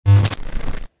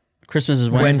Christmas is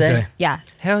Wednesday. Yeah.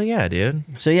 Hell yeah, dude.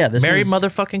 So yeah, this Merry is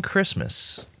motherfucking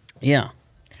Christmas. Yeah.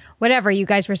 Whatever. You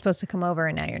guys were supposed to come over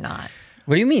and now you're not.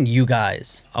 What do you mean, you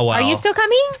guys? Oh wow. Are you still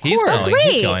coming? He's Oh, going.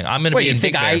 great. He's going. I'm gonna Wait, be you in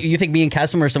think Big Bear. you think me and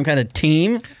Casim are some kind of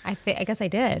team? I guess I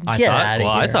did. I Get thought. outta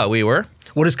Well, I here. thought we were.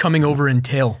 What does coming over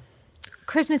entail?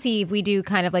 Christmas Eve, we do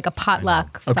kind of like a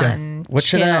potluck Okay. fun. What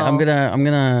should I? I'm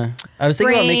gonna. I was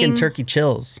thinking about making Bring- turkey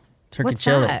chills. Turkey What's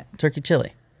chili. that? Turkey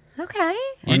chili. Okay. Or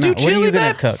You not? do What are chili, you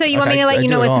gonna babe? cook? So you want me Okay, to let I you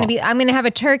do know it what's all. going to be? I'm going to have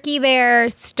a turkey there,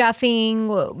 stuffing,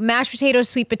 mashed potatoes,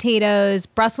 sweet potatoes,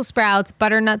 Brussels sprouts,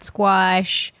 butternut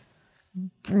squash,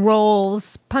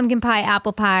 rolls, pumpkin pie,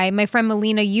 apple pie. My friend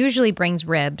Melina usually brings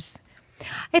ribs.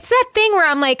 It's that thing where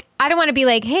I'm like, I don't want to be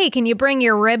like, hey, can you bring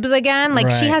your ribs again? Like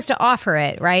she Right. has to offer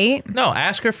it, right? No,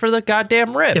 ask her for the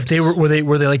goddamn ribs. If they were they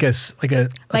like a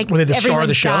Like were they the star everyone of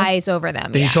the show? dies over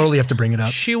them. Then yes. you totally have to bring it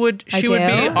up. she would. I She would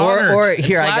be do. honored Or and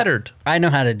here, flattered. I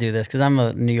know how to do this because I'm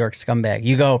a New York scumbag.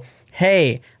 You go,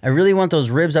 hey, I really want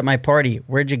those ribs at my party.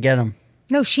 Where'd you get them?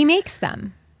 No, she makes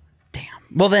them.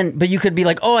 Well, then, but you could be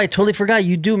like, oh, I totally forgot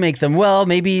you do make them. Well,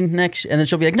 maybe next, and then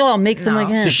she'll be like, no, I'll make them No.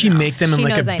 again. Does she make them in She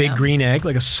like knows a I big know. green egg,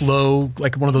 like a slow,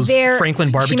 like one of those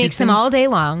Franklin barbecue She makes them things? all day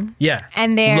long. Yeah.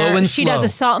 And Low and she does slow. a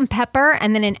salt and pepper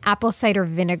and then an apple cider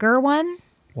vinegar one.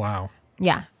 Wow.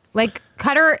 Yeah. Like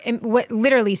Cutter what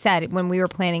literally said when we were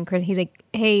planning, he's like,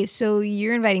 hey, so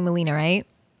you're inviting Melina, right?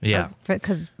 Yeah.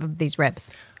 Because of these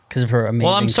ribs. Because of her amazing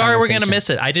Well, I'm sorry we're gonna conversation. miss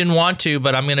it. I didn't want to,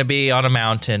 but I'm gonna be on a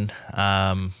mountain.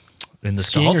 In the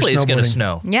Skiing or hopefully it's gonna snowboarding?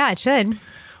 snow. Yeah, it should.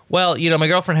 Well, my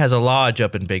girlfriend has a lodge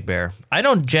up in Big Bear. I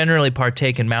don't generally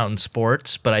partake in mountain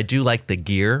sports, but I do like the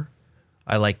gear.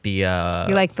 I like the.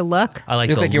 You like the look? I like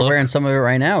You the look like you're look. wearing some of it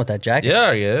right now with that jacket.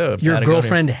 Yeah. Your Patagonia.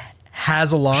 girlfriend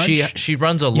has a lodge? She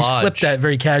runs a You lodge. slipped that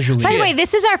very casually. By the way,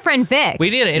 this is our friend Vic. We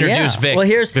need to introduce Yeah. Vic. Well,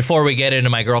 here's- before we get into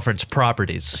my girlfriend's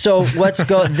properties. So let's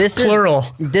go. This is Plural.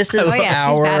 This is Oh, yeah,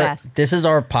 she's our badass. this is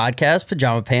our podcast,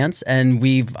 Pajama Pants, and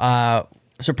we've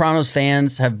Sopranos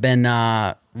fans have been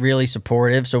really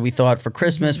supportive. So we thought for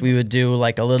Christmas we would do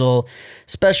like a little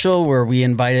special where we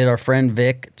invited our friend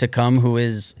Vic to come, who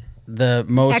is the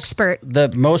most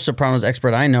Sopranos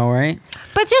expert I know, right?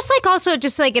 But just like also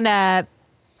just like in a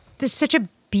just such a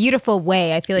beautiful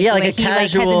way. I feel like Yeah, the like way a he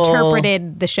has casual-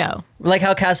 interpreted the show. Like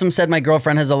how Kasim said, my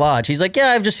girlfriend has a lodge. He's like,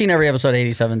 yeah, I've just seen every episode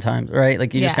 87 times, right?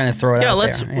 Like you just Yeah. kind of throw it Yeah, out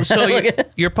let's. there. So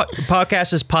your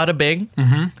podcast is Pada Bing,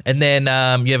 and then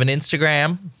you have an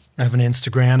Instagram. I have an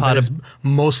Instagram that Pot is of-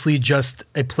 mostly just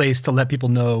a place to let people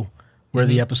know where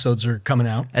the episodes are coming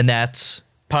out. And that's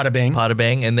Pada Bing. Pada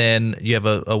Bing, and then you have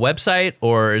a website,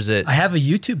 or is it? I have a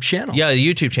YouTube channel. Yeah, a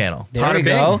YouTube channel. There Pada we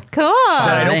Bing. go. Cool.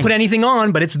 That I don't Bing. put anything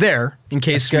on, but it's there in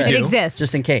case we good. do. It exists.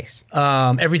 Just in case.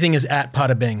 Everything is at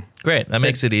Pada Bing. Great, that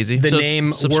makes it easy. The So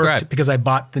name subscribe. worked because I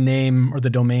bought the name or the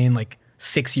domain like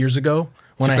 6 years ago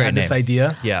when It's a I great had this name.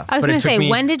 idea. Yeah. I was But going it to took say, me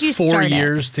when did you 4 start it?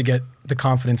 years to get the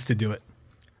confidence to do it.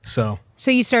 So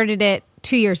So you started it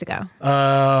 2 years ago.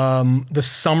 the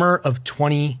summer of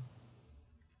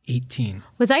 2018.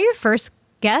 Was that your first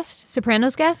guest,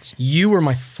 Sopranos guest? You were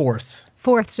my fourth.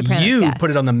 Fourth Sopranos You guest. put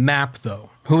it on the map though.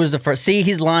 Who was the first? See,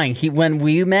 he's lying. When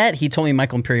we met, he told me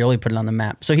Michael Imperioli put it on the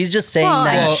map. So he's just saying Well,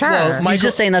 that. I'm sure. He's Michael-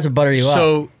 just saying that to butter you up.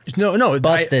 So no,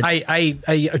 Busted. I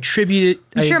attribute it.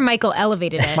 I'm sure Michael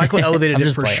elevated it. Michael elevated I'm it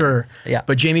just for playing. sure. Yeah.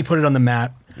 But Jamie put it on the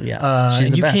map. Yeah. She's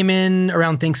And the you best. came in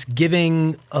around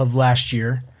Thanksgiving of last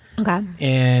year, Okay.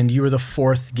 and you were the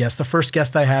fourth guest. The first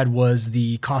guest I had was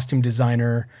the costume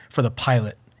designer for the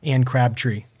pilot, Anne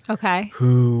Crabtree, Okay.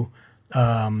 who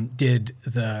did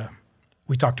the.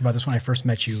 We talked about this when I first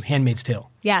met you, Handmaid's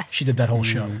Tale. Yes. She did that whole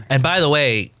show. And by the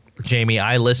way, Jamie,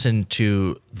 I listened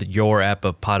to your ep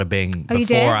of Pada Bing Oh, you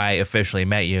did? before I officially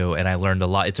met you, and I learned a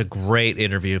lot. It's a great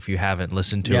interview if you haven't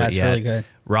listened to Yeah, it it's yet. really good.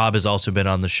 Rob has also been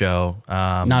on the show.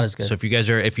 Not as good. So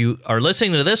if you are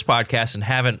listening to this podcast and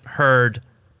haven't heard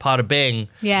Pada Bing,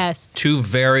 Yes. two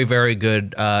very, very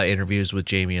good interviews with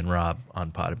Jamie and Rob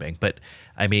on Pada Bing. But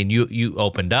I mean, you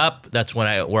opened up. That's where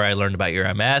I learned about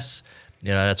your MS.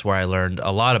 That's where I learned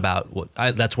a lot about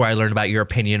that's where I learned about your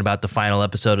opinion about the final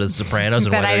episode of The Sopranos.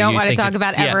 And That I whether don't you want to think talk it-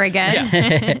 about yeah, ever again.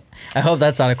 yeah. I hope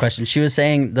that's not a question. She was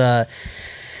saying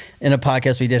in a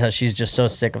podcast we did how she's just so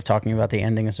sick of talking about the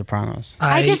ending of Sopranos.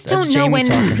 I just That's don't know Jamie when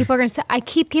talking. people are going to say, I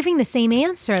keep giving the same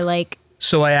answer. Like,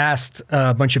 So I asked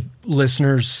a bunch of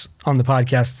listeners on the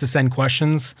podcast to send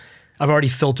questions. I've already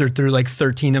filtered through like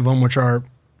 13 of them, which are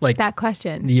like that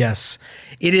question. Yes,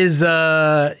 it is.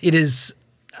 I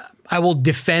will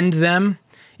defend them.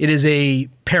 It is a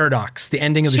paradox. The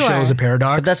ending of the show Sure. is a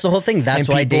paradox. But that's the whole thing. That's And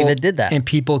why David did that. And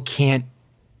people can't.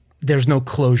 There's no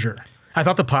closure. I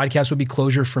thought the podcast would be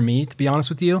closure for me, to be honest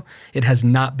with you. It has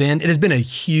not been. It has been a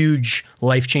huge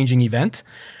life-changing event.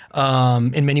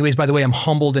 In many ways, by the way, I'm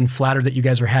humbled and flattered that you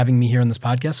guys are having me here on this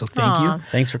podcast. So thank you.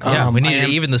 Thanks for coming. Yeah, we I needed to am-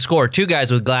 even the score. 2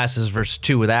 guys with glasses versus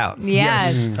 2 without.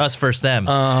 Yes. Us versus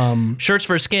them. Shirts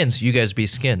versus skins. You guys be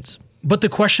skins. But the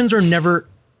questions are never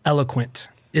eloquent.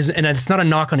 And it's not a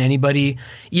knock on anybody.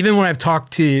 Even when I've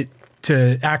talked to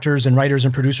actors and writers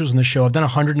and producers on the show, I've done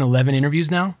 111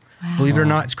 interviews now. Wow. Believe it or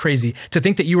not, it's crazy. To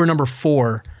think that you were number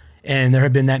 4 and there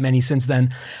have been that many since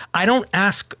then. I don't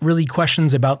ask really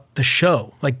questions about the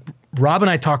show. Like Rob and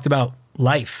I talked about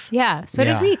life. Yeah. So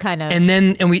Yeah. did we kind of. And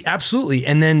then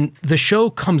the show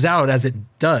comes out as it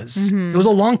does. It was a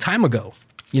long time ago,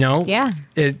 you know? Yeah.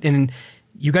 And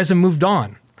you guys have moved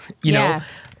on, you Yeah. know?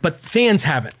 But fans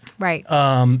haven't. Right.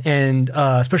 And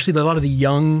especially a lot of the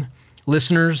young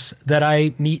listeners that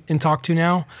I meet and talk to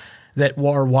now that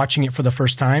are watching it for the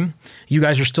first time. You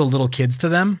guys are still little kids to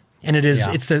them. And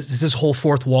it's this whole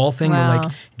fourth wall thing where Wow.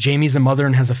 like Jamie's a mother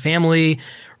and has a family.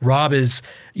 Rob is,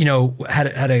 you know,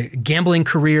 had a gambling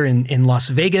career in Las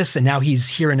Vegas and now he's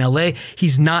here in LA.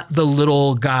 He's not the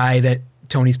little guy that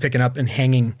Tony's picking up and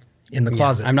hanging in the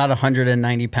closet. I'm not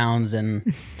 190 pounds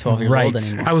and 12 years Right. old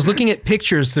anymore. I was looking at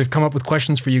pictures to come up with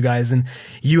questions for you guys, and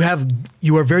you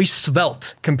are very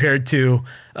svelte compared to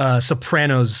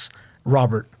Sopranos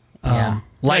Robert. Yeah.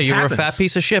 Life you happens. were a fat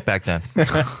piece of shit back then.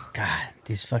 God,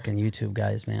 these fucking YouTube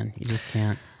guys, man. You just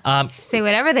can't. Say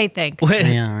whatever they think.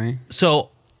 Yeah, right? So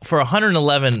for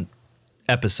 111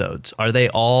 episodes, are they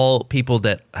all people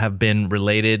that have been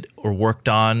related or worked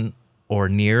on or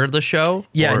near the show?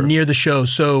 Yeah, Or- near the show.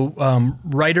 So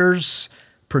writers,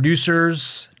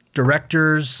 producers,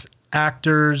 directors,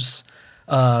 actors,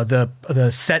 the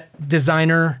set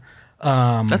designer.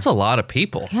 That's a lot of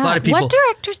people. Yeah. lot of people. What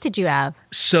directors did you have?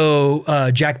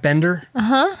 So Jack Bender,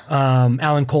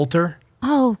 Alan Coulter,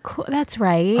 Oh, cool. That's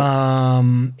right.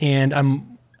 and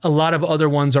a lot of other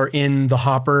ones are in the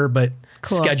hopper, but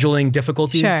Cool. scheduling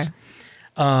difficulties. Sure.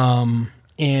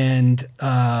 And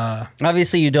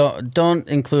Obviously, you don't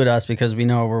include us because we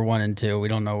know we're 1 and 2. We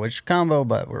don't know which combo,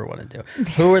 but we're 1 and 2.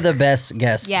 Who are the best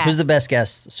guests? Yeah. Who's the best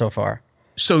guest so far?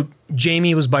 so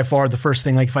Jamie was by far the first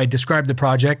thing. Like if I described the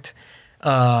project,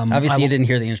 Obviously, you didn't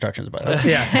hear the instructions, by the way.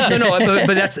 yeah, no,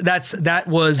 but that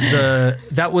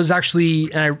was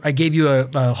actually. And I gave you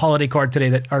a holiday card today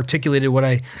that articulated what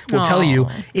I will tell you.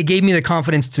 It gave me the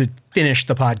confidence to finish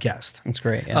the podcast. That's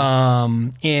great. Yeah.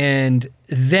 And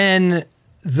then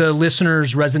the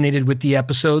listeners resonated with the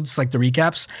episodes, like the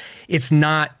recaps. It's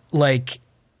not like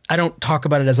I don't talk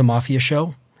about it as a mafia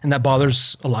show, and that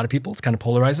bothers a lot of people. It's kind of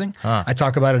polarizing. I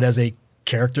talk about it as a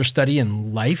character study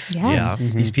in life. Yes. Yeah.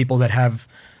 These people that have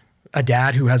a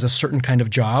dad who has a certain kind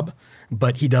of job,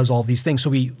 but he does all these things.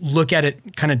 So we look at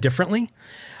it kind of differently.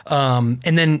 And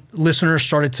then listeners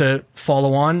started to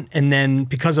follow on. And then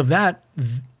because of that,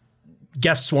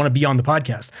 guests want to be on the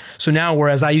podcast. So now,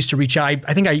 whereas I used to reach out,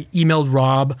 I think I emailed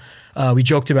Rob. We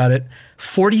joked about it.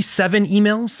 47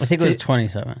 emails. I think it was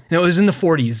 27. No, it was in the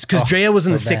 40s because Drea was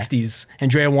in the so bad. 60s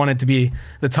and Drea wanted to be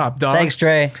the top dog. Thanks,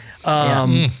 Dre.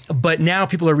 But now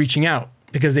people are reaching out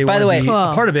because they want the to way- be Cool.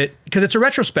 a part of it because it's a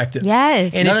retrospective.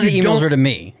 Yes. And None if of the you emails don't- were to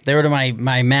me. They were to my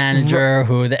manager,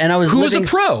 and I was Who was a living-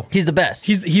 pro. He's the best.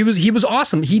 he was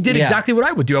awesome. He did Yeah. exactly what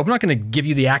I would do. I'm not going to give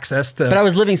you the access to but I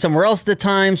was living somewhere else at the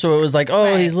time, so it was like, oh,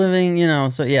 Right. he's living,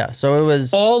 So yeah, so it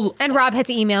was. all. And Rob had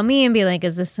to email me and be like,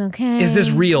 "Is this okay? Is this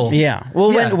real? Yeah.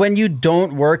 Well, Yeah. when you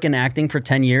don't work in acting for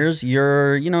 10 years,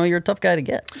 you're a tough guy to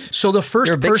get. So the You're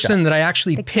first a big person shot. that I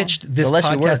actually Big pitched time. this The less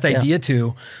you podcast work, yeah. idea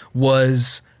to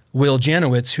was Will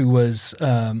Janowitz, who was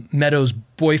Meadows'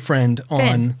 boyfriend on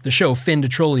Finn. the show, Finn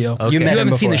DiTrolio. Okay. You met him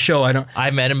haven't seen the before. show. I don't. I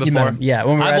met him You before. met him. Yeah,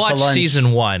 when we were I at the watched lunch.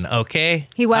 season 1, okay?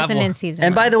 He wasn't I've- in season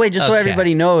And one. by the way, just so Okay.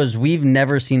 everybody knows, we've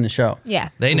never seen the show. Yeah.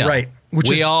 They know. Right. Which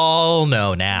we is- all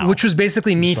know now. Which was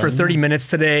basically me for 30 minutes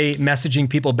today, messaging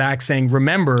people back saying,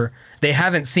 remember, they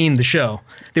haven't seen the show.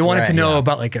 They wanted to Right, know yeah.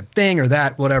 about like a thing or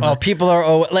that, whatever. Oh, people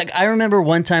are like I remember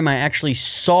one time I actually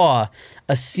saw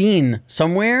a scene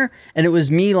somewhere, and it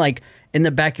was me like in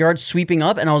the backyard sweeping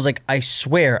up, and I was like, I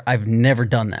swear I've never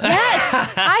done that. Yes. I had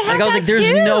Like I was that like, there's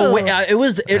too. no way.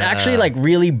 It actually like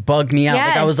really bugged me out.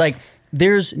 Like I was Yes. like,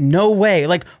 there's no way.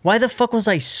 Like why the fuck was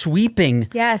I sweeping?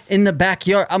 Yes. In the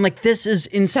backyard. I'm like, this is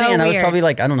insane. I was weird. probably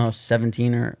like, I don't know,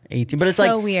 17 or 18. But it's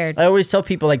So like weird. I always tell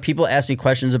people like people ask me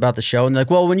questions about the show, and they're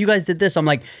like, well, when you guys did this, I'm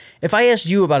like, if I asked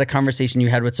you about a conversation you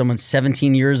had with someone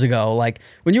 17 years ago, like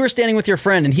when you were standing with your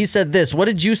friend and he said this, what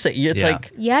did you say? It's Yeah.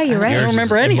 like, Yeah, you're right. I don't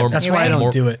remember any of That's You're why I right.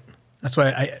 don't do it. That's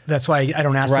why I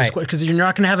don't ask those Right. questions because you're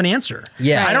not going to have an answer.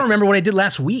 Yeah. I don't remember what I did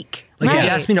last week. Like, Right. he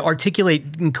asked me to articulate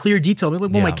in clear detail. Like, well,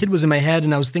 my Yeah. kid was in my head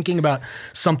and I was thinking about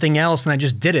something else and I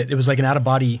just did it. It was like an out of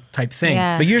body type thing.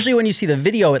 Yeah. But usually when you see the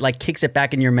video, it like kicks it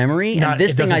back in your memory. Not- And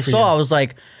this it thing doesn't I for saw, you. I was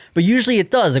like, but usually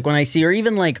it does. Like when I see, or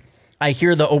even like I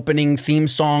hear the opening theme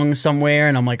song somewhere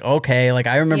and I'm like, okay, like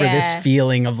I remember Yeah. this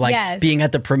feeling of like Yes. being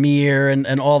at the premiere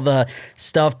and all the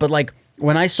stuff. But like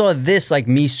when I saw this, like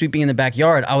me sweeping in the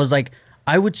backyard, I was like,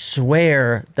 I would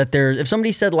swear that if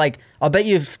somebody said like, I'll bet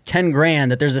you 10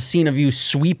 grand that there's a scene of you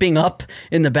sweeping up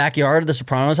in the backyard of the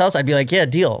Sopranos house, I'd be like, yeah,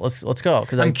 deal. Let's go.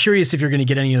 Cause I'm curious if you're going to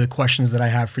get any of the questions that I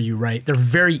have for you, right? They're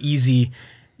very easy,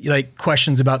 like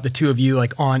questions about the two of you,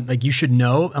 like you should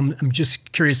know. I'm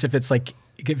just curious if it's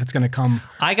going to come.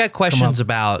 I got questions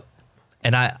about,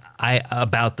 and I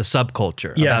about the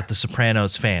subculture, Yeah. about the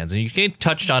Sopranos fans, and you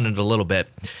touched on it a little bit.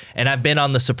 And I've been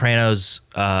on the Sopranos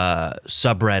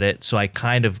subreddit, so I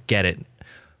kind of get it.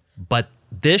 But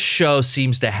this show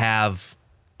seems to have,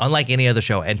 unlike any other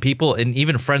show, and people, and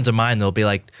even friends of mine, they'll be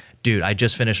like, "Dude, I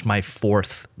just finished my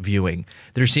 4th viewing."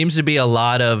 There seems to be a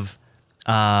lot of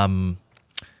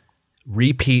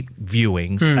repeat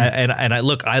viewings.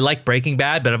 I like Breaking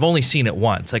Bad, but I've only seen it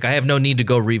once. Like I have no need to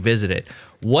go revisit it.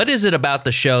 What is it about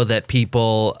the show that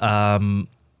people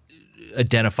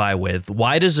identify with?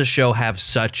 Why does the show have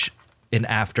such an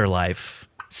afterlife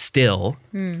still?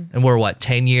 And we're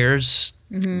 10 years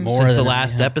More since the than that,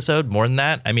 last yeah. episode? More than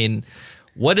that? I mean,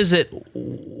 what is it?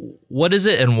 What is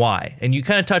it and why? And you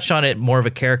kind of touched on it, more of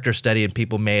a character study, and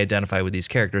people may identify with these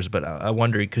characters, but I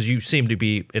wonder, because you seem to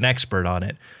be an expert on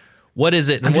it. What is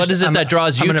it? And what is it that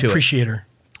draws you I'm to an it? appreciator.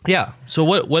 Yeah. So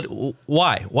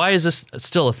why? Why is this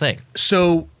still a thing?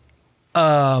 So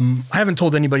I haven't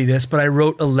told anybody this, but I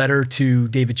wrote a letter to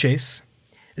David Chase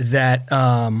that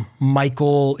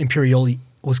Michael Imperioli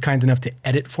was kind enough to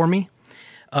edit for me.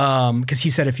 Because he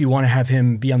said if you want to have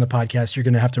him be on the podcast, you're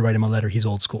going to have to write him a letter. He's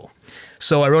old school.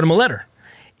 So I wrote him a letter.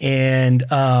 And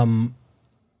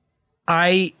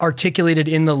I articulated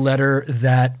in the letter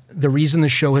that the reason the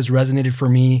show has resonated for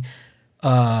me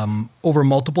over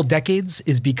multiple decades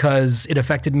is because it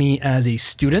affected me as a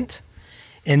student.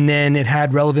 And then it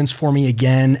had relevance for me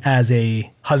again as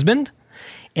a husband.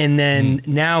 And then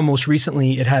now, most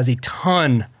recently, it has a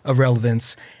ton of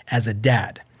relevance as a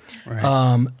dad.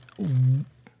 Right.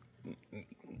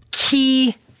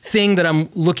 Key thing that I'm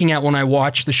looking at when I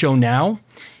watch the show now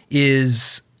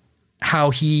is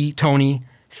how Tony,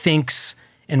 thinks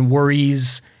and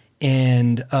worries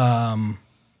and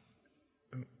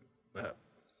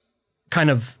kind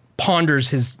of ponders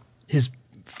his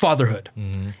fatherhood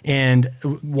and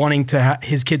wanting to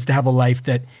his kids to have a life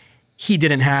that he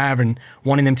didn't have and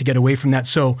wanting them to get away from that.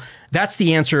 So that's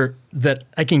the answer that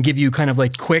I can give you kind of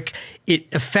like quick. It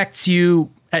affects you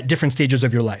at different stages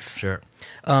of your life. Sure.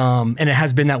 And it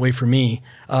has been that way for me.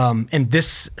 And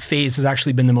this phase has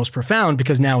actually been the most profound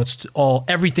because now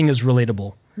everything is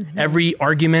relatable. Every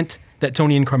argument that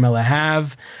Tony and Carmela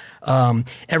have,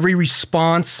 every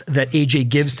response that AJ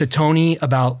gives to Tony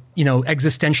about,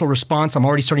 existential response, I'm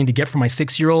already starting to get from my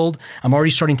 6-year-old. I'm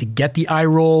already starting to get the eye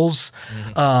rolls.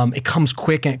 It comes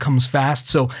quick and it comes fast.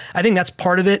 So I think that's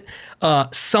part of it.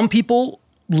 Some people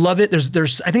love it.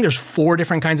 I think there's 4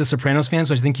 different kinds of Sopranos fans,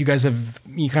 which I think you guys have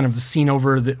kind of seen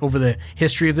over the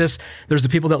history of this. There's the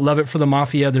people that love it for the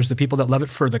mafia. There's the people that love it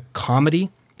for the comedy.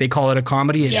 They call it a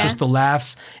comedy. It's just the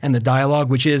laughs and the dialogue,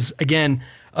 which is, again,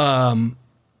 no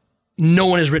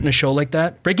one has written a show like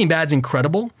that. Breaking Bad's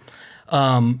incredible.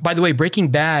 By the way, Breaking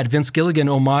Bad, Vince Gilligan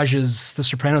homages The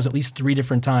Sopranos at least 3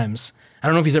 different times. I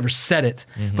don't know if he's ever said it,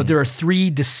 but there are 3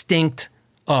 distinct.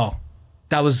 Oh,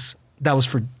 that was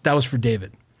for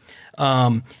David.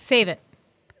 Save it.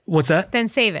 What's that? Then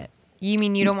save it. You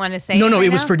mean you don't want to say No, it right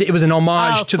it was now? it was an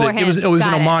homage to the for it was him. an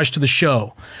Got it. homage to the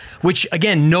show, which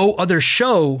again no other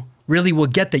show really will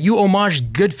get that. You homage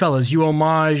Goodfellas, you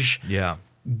homage Yeah.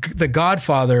 The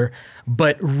Godfather,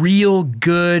 but real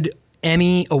good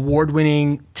Emmy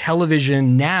award-winning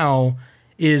television now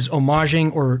is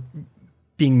homaging or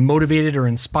being motivated or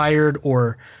inspired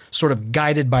or sort of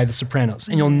guided by The Sopranos,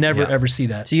 and you'll never ever see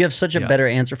that. So you have such a better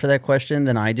answer for that question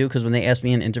than I do, because when they ask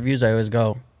me in interviews, I always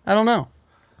go, I don't know.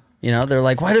 They're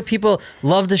like, why do people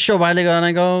love this show? Why do they go? And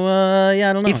I go,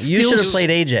 yeah, I don't know. It's You still should have s- played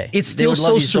AJ. It's They would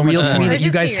still love so you much surreal to me more. I that you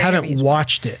just guys see your haven't interviews.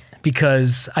 watched it,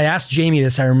 because I asked Jamie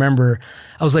this. I remember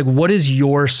I was like, "What is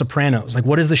your Sopranos? Like,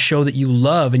 what is the show that you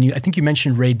love?" And I think you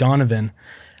mentioned Ray Donovan,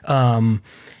 and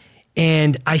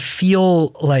I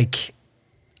feel like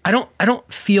I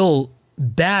don't feel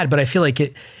bad, but I feel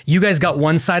like you guys got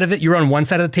one side of it. You're on one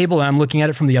side of the table, and I'm looking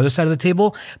at it from the other side of the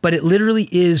table. But it literally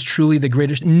is truly the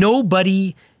greatest.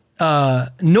 Nobody,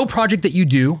 no project that you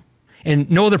do and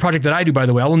no other project that I do, by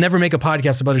the way, I will never make a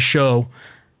podcast about a show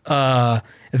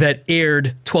that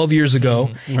aired 12 years ago.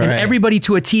 And Right. everybody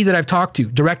to a T that I've talked to,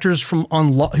 directors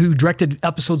who directed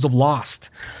episodes of Lost,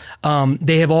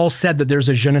 they have all said that there's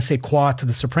a je ne sais quoi to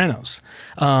The Sopranos.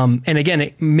 And again,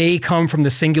 it may come from the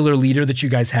singular leader that you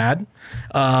guys had,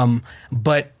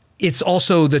 but it's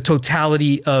also the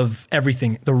totality of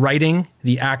everything: the writing,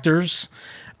 the actors,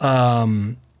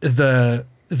 the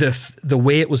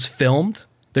way it was filmed,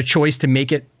 the choice to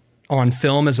make it on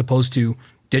film as opposed to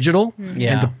digital,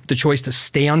 Yeah. and the choice to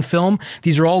stay on film.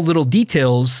 These are all little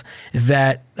details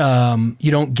that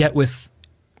you don't get with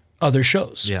other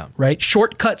shows. Yeah. Right?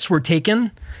 Shortcuts were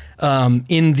taken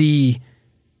in the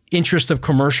interest of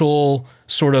commercial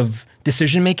sort of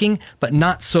decision making, but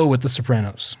not so with The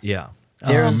Sopranos. Yeah.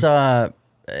 There's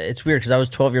it's weird because I was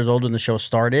 12 years old when the show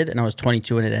started, and I was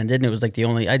 22 when it ended, and it was like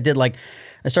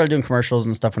I started doing commercials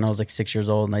and stuff when I was like 6 years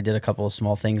old, and I did a couple of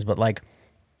small things, but like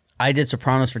I did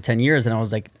Sopranos for 10 years, and I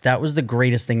was like, that was the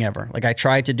greatest thing ever. Like I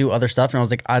tried to do other stuff, and I was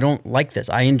like, I don't like this.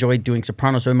 I enjoyed doing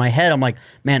Sopranos. So in my head, I'm like,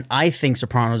 man, I think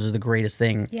Sopranos is the greatest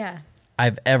thing Yeah.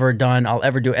 I've ever done, I'll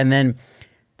ever do. And then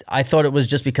I thought it was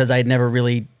just because I had never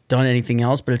really done anything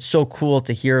else, but it's so cool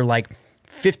to hear like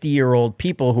 50-year-old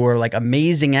people who are like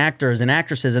amazing actors and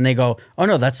actresses, and they go, oh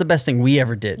no, that's the best thing we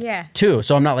ever did. Yeah. Too.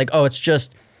 So I'm not like, oh, it's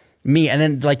just me. And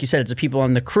then like you said, it's the people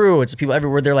on the crew, it's the people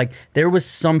everywhere. They're like, there was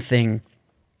something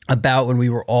about when we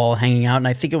were all hanging out, and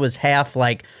I think it was half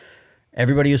like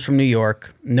everybody was from New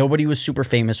York. Nobody was super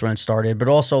famous when it started, but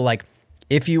also like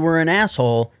if you were an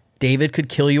asshole, David could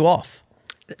kill you off.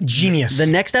 Genius. The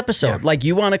next episode, like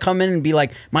you want to come in and be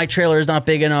like, my trailer is not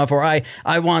big enough, or I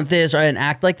want this, or and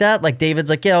act like that. Like David's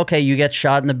like, yeah, okay, you get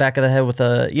shot in the back of the head with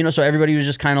a, so everybody was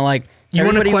just kind of like, You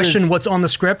want to everybody question was- what's on the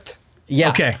script? Yeah.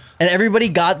 Okay. And everybody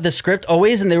got the script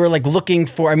always, and they were like looking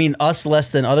for, I mean, us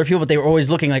less than other people, but they were always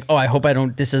looking like, oh, I hope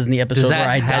this isn't the episode where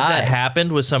I die. Has that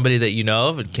happened with somebody that you know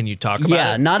of? And can you talk about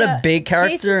Yeah, it? not a big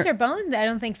character. Jason Serbone, I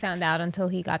don't think found out until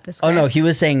he got the script. Oh no, he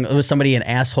was saying it was somebody an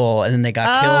asshole, and then they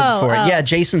got killed for it. oh. Yeah,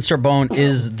 Jason Serbone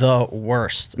is the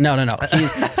worst. No.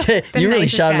 He's you really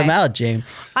nicest shouted him guy. out, James.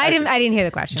 I didn't hear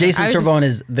the question. Jason I was Serbone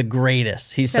just is the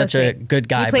greatest. He's so such a sweet. good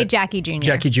guy. He played but- Jackie Jr.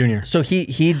 Jackie Jr. So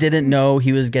he didn't know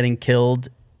he was getting killed,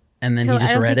 and then Until- he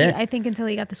just I don't read think it. I think until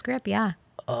he got the script, yeah.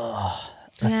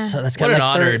 That's What kinda an like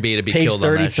honor it'd be to be page killed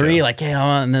on that 33, show. like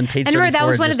yeah, and then page. And remember, that 34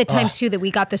 was one of the just, times too that we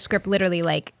got the script literally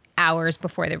like hours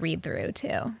before the read through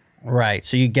too. right.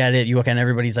 So you get it. You look, and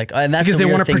everybody's like, and that's Because the they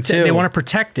weird want to thing, protect. too. They want to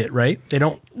protect it, right? They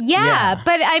don't. Yeah,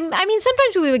 but I mean,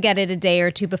 sometimes we would get it a day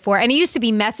or two before, and it used to be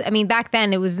I mean, back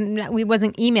then it wasn't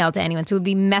emailed to anyone, so it would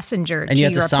be messengered and to you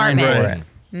have your to sign apartment.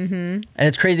 for it. Mm-hmm. And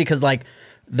it's crazy because like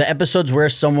the episodes where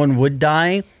someone would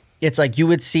die, it's like you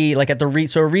would see like at the read.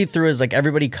 So a read through is like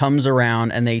everybody comes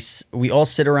around and we all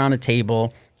sit around a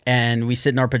table and we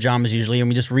sit in our pajamas usually and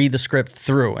we just read the script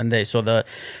through, and so the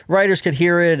writers could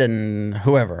hear it and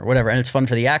whatever, and it's fun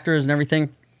for the actors and everything.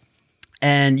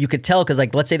 And you could tell because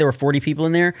like let's say there were 40 people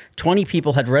in there, 20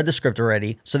 people had read the script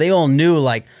already, so they all knew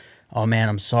like, oh man,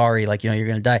 I'm sorry, like you're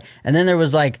gonna die. And then there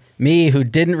was like me who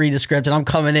didn't read the script, and I'm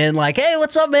coming in like, hey,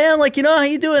 what's up, man? Like how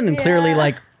you doing? And clearly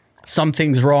like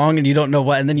something's wrong, and you don't know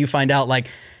what. And then you find out like,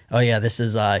 oh yeah, this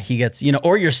is he gets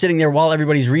or you're sitting there while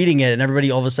everybody's reading it, and everybody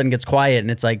all of a sudden gets quiet,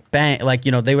 and it's like bang, like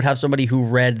they would have somebody who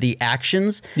read the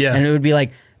actions, and it would be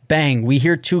like bang, we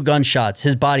hear 2 gunshots,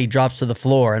 his body drops to the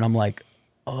floor, and I'm like,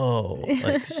 oh,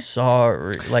 like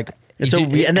sorry, like. It's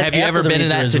Have you after ever the been in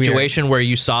read-through that is weird. situation where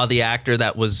you saw the actor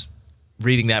that was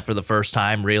reading that for the first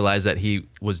time realize that he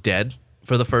was dead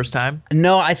for the first time?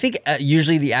 No, I think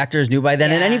usually the actors knew by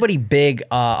then, and Yeah. anybody big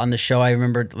on the show, I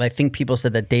remember. I think people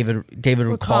said that David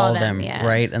would call call them, them, yeah.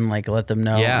 right, and like let them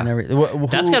know. Yeah. and everything.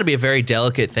 That's got to be a very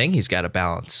delicate thing he's got to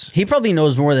balance. He probably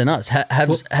knows more than us.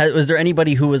 Was there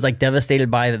anybody who was like devastated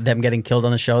by them getting killed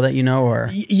on the show that or?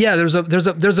 Yeah, there's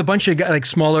a bunch of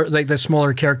like the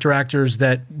smaller character actors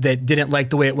that didn't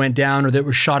like the way it went down, or that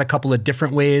were shot a couple of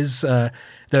different ways.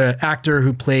 The actor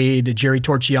who played Jerry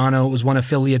Torchiano was one of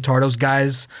Phil Leotardo's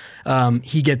guys.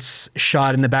 He gets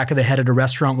shot in the back of the head at a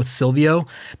restaurant with Silvio.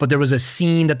 But there was a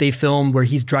scene that they filmed where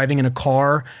he's driving in a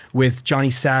car with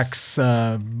Johnny Sack's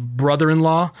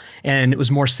brother-in-law, and it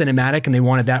was more cinematic, and they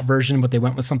wanted that version, but they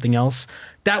went with something else.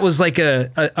 That was like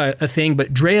a thing.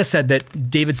 But Drea said that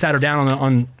David sat her down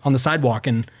on the sidewalk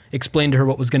and explained to her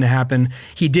what was going to happen.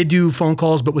 He did do phone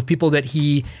calls, but with people that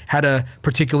he had a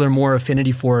particular more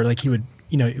affinity for, like he would,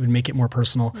 it would make it more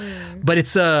personal. But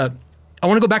it's I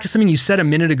want to go back to something you said a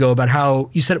minute ago about how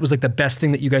you said it was like the best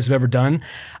thing that you guys have ever done.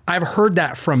 I've heard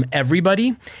that from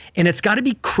everybody, and it's got to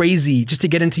be crazy just to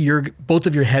get into both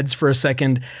of your heads for a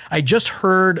second. I just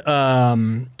heard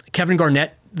Kevin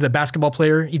Garnett, the basketball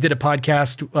player, he did a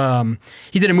podcast.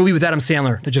 He did a movie with Adam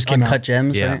Sandler that just came out. Uncut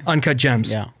Gems, Yeah. right? Uncut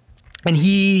Gems. Yeah. And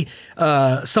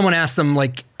someone asked him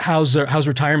like, how's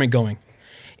retirement going?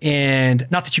 And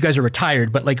not that you guys are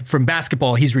retired, but like from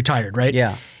basketball, he's retired, right?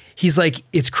 Yeah. He's like,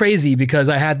 it's crazy because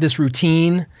I had this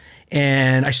routine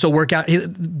and I still work out.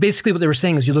 Basically what they were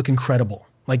saying is you look incredible.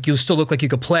 Like you still look like you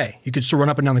could play. You could still run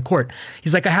up and down the court.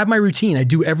 He's like, I have my routine. I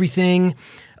do everything,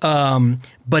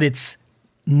 but it's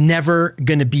never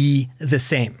going to be the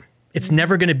same. It's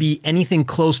never going to be anything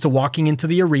close to walking into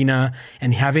the arena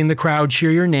and having the crowd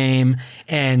cheer your name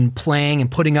and playing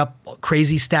and putting up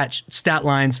crazy stat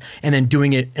lines and then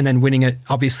doing it and then winning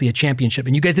obviously a championship.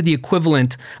 And you guys did the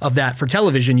equivalent of that for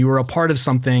television. You were a part of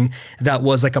something that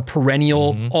was like a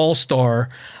perennial all-star,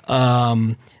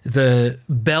 the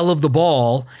belle of the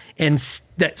ball, and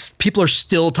that people are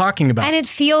still talking about. And it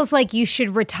feels like you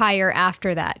should retire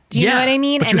after that. Do you know Yeah, what I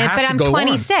mean? but you have to I'm go on.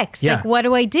 26. Yeah. Like, what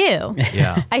do I do?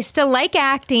 Yeah. I still like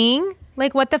acting.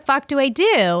 Like, what the fuck do I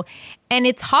do? And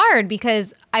it's hard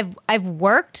because I've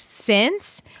worked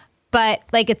since, but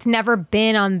like it's never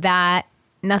been on that.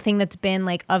 Nothing that's been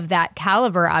like of that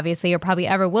caliber, obviously, or probably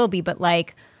ever will be, but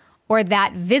like, or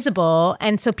that visible.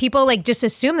 And so people like just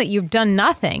assume that you've done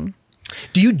nothing.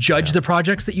 Do you judge the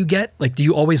projects that you get? Like, do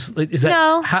you always, is that,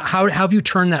 No. how have you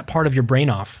turned that part of your brain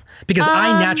off? Because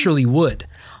I naturally would.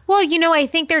 Well, you know, I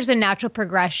think there's a natural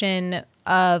progression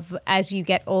of as you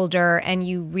get older and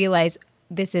you realize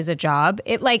this is a job.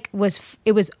 It was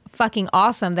fucking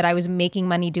awesome that I was making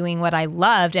money doing what I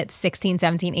loved at 16,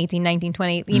 17, 18, 19,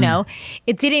 20, you know.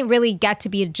 It didn't really get to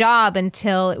be a job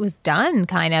until it was done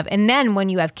kind of. And then when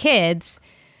you have kids,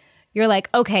 you're like,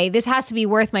 okay, this has to be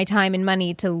worth my time and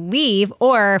money to leave,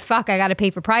 or fuck, I got to pay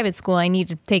for private school. I need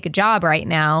to take a job right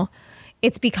now.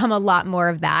 It's become a lot more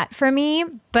of that for me.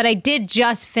 But I did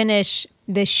just finish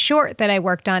this short that I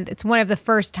worked on. It's one of the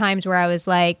first times where I was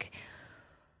like,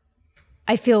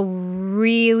 I feel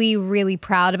really, really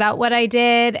proud about what I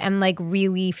did and like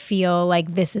really feel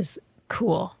like this is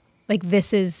cool. Like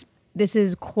this is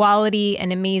quality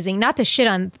and amazing. Not to shit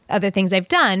on other things I've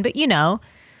done, but you know,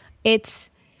 it's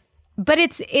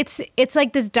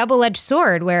like this double-edged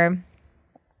sword where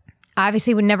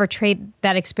obviously would never trade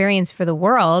that experience for the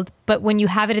world. But when you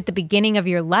have it at the beginning of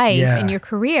your life and your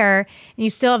career and you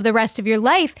still have the rest of your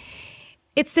life,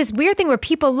 it's this weird thing where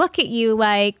people look at you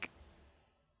like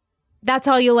that's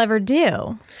all you'll ever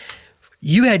do.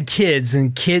 You had kids,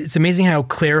 and it's amazing how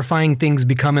clarifying things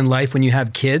become in life when you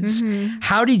have kids.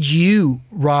 How did you,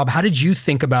 Rob,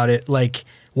 think about it? Like,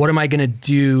 what am I going to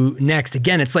do next?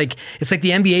 Again, it's like the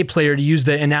NBA player, to use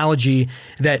the analogy,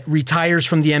 that retires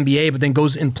from the NBA but then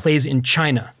goes and plays in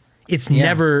China. It's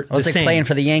never the it's like same. playing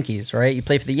for the Yankees, right? You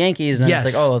play for the Yankees and Yes.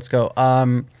 it's like, oh, let's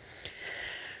go.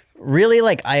 Really,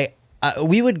 like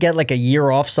we would get like a year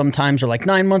off sometimes or like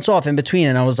 9 months off in between.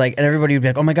 And I was like, and everybody would be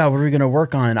like, oh my God, what are we going to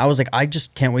work on? And I was like, I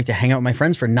just can't wait to hang out with my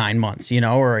friends for 9 months, you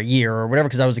know, or a year or whatever,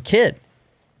 because I was a kid.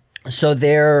 So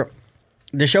the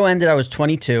show ended, I was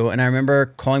 22, and I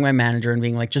remember calling my manager and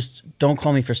being like, just don't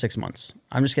call me for 6 months.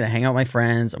 I'm just going to hang out with my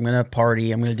friends. I'm going to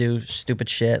party. I'm going to do stupid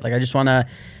shit. Like, I just want to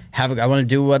I want to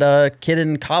do what a kid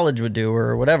in college would do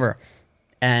or whatever.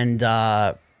 And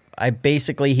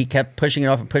he kept pushing it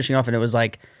off, and it was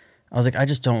like, I was like, I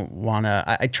just don't want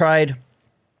to. I tried.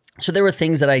 So there were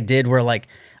things that I did where like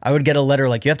I would get a letter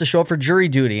like, you have to show up for jury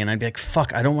duty. And I'd be like,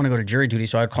 fuck, I don't want to go to jury duty.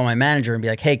 So I'd call my manager and be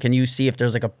like, hey, can you see if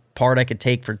there's like a part I could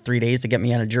take for 3 days to get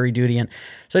me out of jury duty? And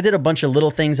so I did a bunch of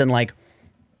little things, and like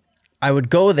I would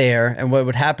go there, and what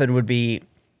would happen would be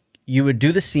you would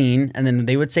do the scene and then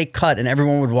they would say cut, and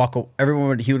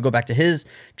he would go back to his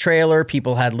trailer.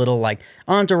 People had little like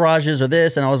entourages or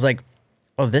this. And I was like,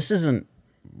 oh, this isn't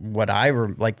what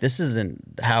this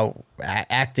isn't how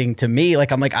acting to me.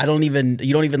 Like, I'm like, you don't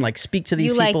even like speak to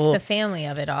these You people. liked the family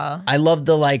of it all. I loved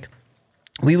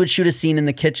we would shoot a scene in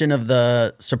the kitchen of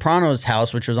the Sopranos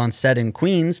house, which was on set in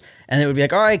Queens, and it would be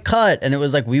like, all right, cut. And it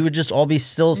was like, we would just all be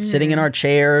still sitting in our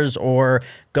chairs or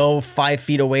go 5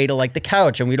 feet away to like the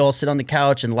couch, and we'd all sit on the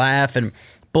couch and laugh and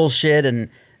bullshit and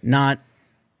not.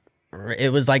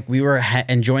 It was like we were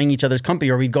enjoying each other's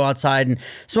company, or we'd go outside and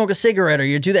smoke a cigarette, or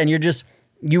you do that, and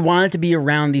you wanted to be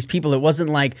around these people. It wasn't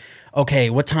like, okay,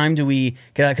 what time do we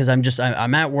get out? Because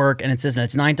I'm at work, and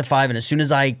it's 9 to 5, and as soon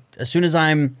as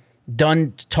I'm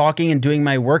done talking and doing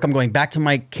my work, I'm going back to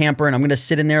my camper, and I'm going to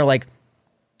sit in there. Like,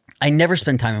 I never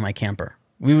spend time in my camper.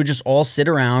 We would just all sit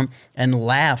around and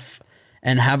laugh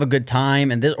and have a good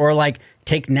time, or like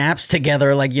take naps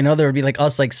together. Like, you know, there would be like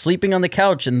us like sleeping on the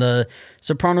couch in the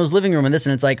Sopranos living room and this,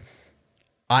 and it's like,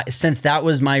 since that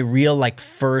was my real like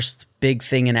first big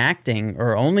thing in acting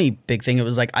or only big thing. It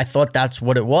was like I thought that's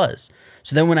what it was.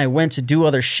 So then when I went to do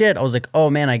other shit, I was like, oh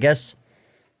man, I guess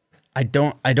I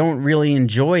don't really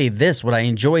enjoy this. What I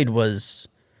enjoyed was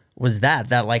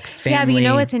that like family. Yeah, but you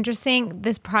know what's interesting?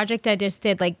 This project I just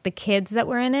did, like the kids that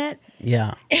were in it,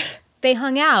 Yeah. they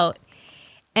hung out.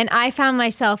 And I found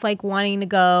myself like wanting to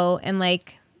go and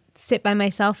like sit by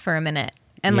myself for a minute.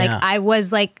 And like Yeah. I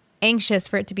was like anxious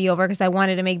for it to be over because I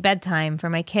wanted to make bedtime for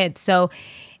my kids. So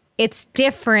it's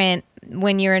different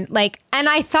when you're in like, and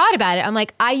I thought about it. I'm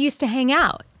like, I used to hang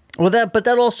out. Well, but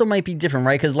that also might be different,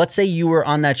 right? Because let's say you were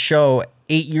on that show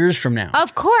 8 years from now.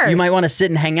 Of course. You might want to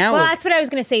sit and hang out. Well, with, that's what I was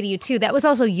going to say to you too. That was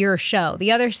also your show.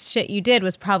 The other shit you did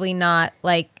was probably not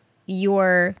like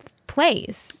your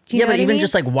place. Do you yeah, know but what I even mean?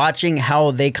 just like watching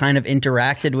how they kind of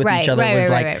interacted with Right, each other right, was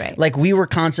right, like, right. like we were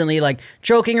constantly like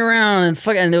joking around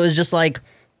and it was just like,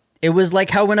 it was like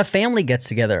how when a family gets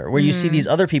together where you see Mm. these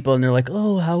other people and they're like,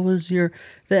 oh, how was your,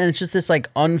 and it's just this like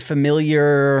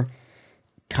unfamiliar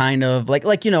kind of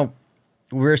like, you know,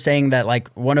 we were saying that like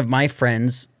one of my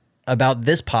friends about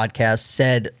this podcast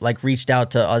said like reached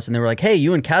out to us and they were like, hey,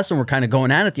 you and Cassim were kind of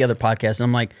going at it the other podcast. And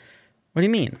I'm like, what do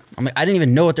you mean? I'm like, I didn't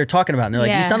even know what they're talking about. And they're like,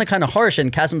 Yeah. you sounded kind of harsh.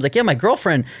 And Cassim's like, yeah, my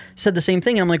girlfriend said the same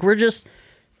thing. And I'm like,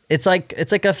 it's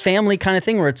like a family kind of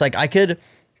thing where it's like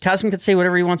Cassim could say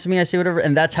whatever he wants to me. I say whatever.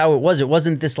 And that's how it was. It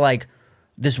wasn't this like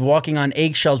this walking on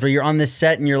eggshells where you're on this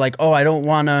set and you're like, oh, I don't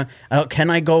want to, can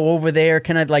I go over there?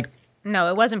 Can I like, no,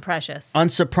 it wasn't Precious. on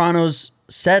Sopranos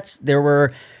sets, there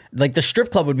were like the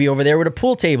strip club would be over there with a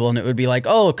pool table and it would be like,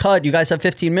 oh, cut, you guys have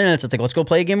 15 minutes. It's like, let's go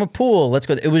play a game of pool. Let's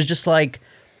go. It was just the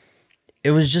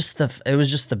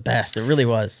best. It really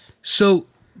was. So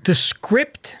the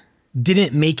script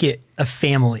didn't make it a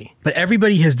family, but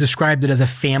everybody has described it as a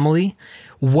family.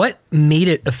 What made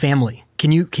it a family?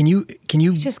 Can you?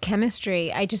 It's just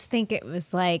chemistry. I just think it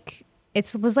was like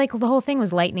the whole thing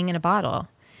was lightning in a bottle.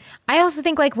 I also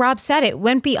think, like Rob said, it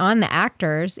went beyond the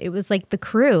actors. It was like the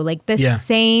crew, like the Yeah.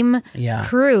 same Yeah.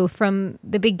 crew from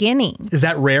the beginning. Is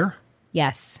that rare?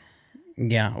 Yes.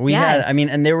 Yeah. We Yes. had, I mean,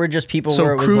 and there were just people where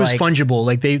So it was crew is like, fungible.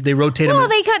 Like they rotate Well,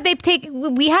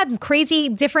 them. we had crazy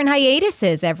different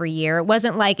hiatuses every year. It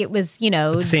wasn't like it was,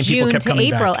 the same people June kept to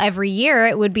coming April back. every year.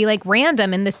 It would be like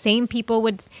random and the same people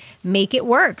would make it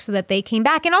work so that they came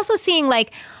back. And also seeing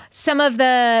like some of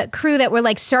the crew that were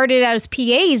like started out as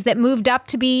PAs that moved up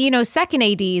to be, second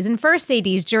ADs and first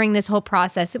ADs during this whole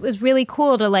process. It was really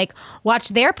cool to like watch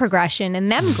their progression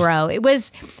and them grow.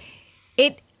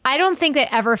 I don't think it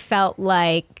ever felt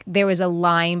like there was a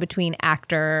line between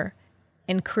actor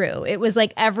and crew. It was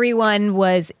like everyone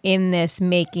was in this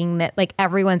making that, like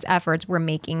everyone's efforts were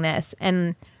making this.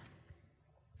 And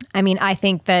I mean, I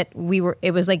think that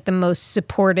it was like the most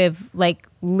supportive, like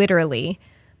literally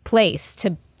place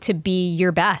to be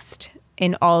your best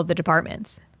in all of the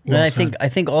departments. and I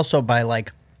think also by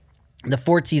like the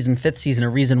fourth season, fifth season, a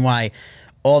reason why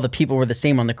all the people were the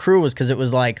same on the crew was because it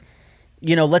was like,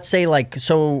 let's say like,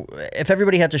 so if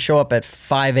everybody had to show up at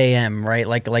 5 a.m., right?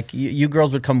 Like you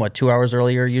girls would come, 2 hours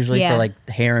earlier usually Yeah. for like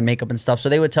hair and makeup and stuff. So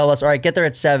they would tell us, all right, get there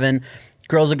at 7.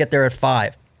 Girls would get there at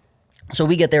 5. So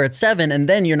we get there at 7 and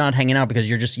then you're not hanging out because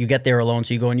you get there alone.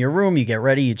 So you go in your room, you get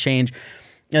ready, you change.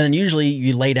 And then usually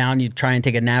you lay down, you try and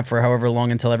take a nap for however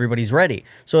long until everybody's ready.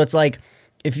 So it's like,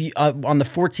 if you on the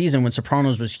fourth season when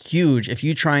Sopranos was huge, if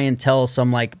you try and tell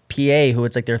some like PA who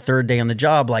it's like their third day on the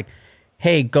job, like,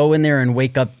 hey, go in there and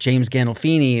wake up James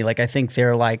Gandolfini, like I think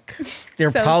they're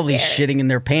So probably scared. shitting in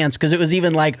their pants because it was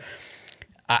even like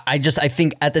I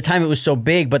think at the time it was so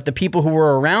big, but the people who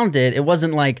were around it, it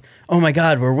wasn't like, oh my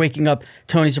God, we're waking up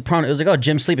Tony Soprano. It was like, oh,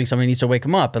 Jim's sleeping, somebody needs to wake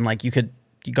him up, and like you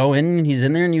go in and he's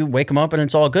in there and you wake him up and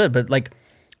it's all good. But like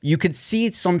you could see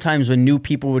sometimes when new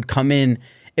people would come in,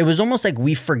 it was almost like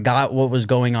we forgot what was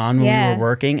going on when we were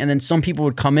working. And then some people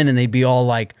would come in and they'd be all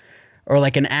like, or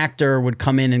like an actor would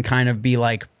come in and kind of be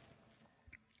like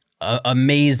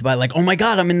amazed by like, oh my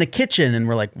God, I'm in the kitchen. And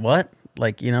we're like, what?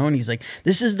 Like, and he's like,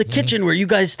 this is the kitchen where you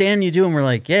guys stand, you do. And we're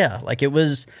like, yeah, like I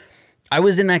was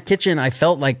in that kitchen. I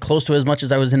felt like close to as much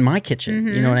as I was in my kitchen.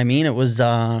 You know what I mean? It was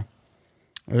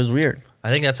weird. I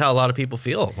think that's how a lot of people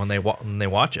feel when they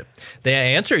watch it. The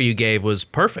answer you gave was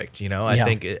perfect. I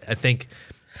think.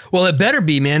 Well, it better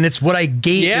be, man. It's what I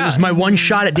gave. Yeah. It was my one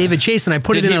shot at David Chase, and I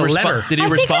put it in a letter. Did he I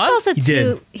think respond? that's also He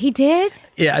did. He did?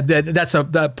 Yeah,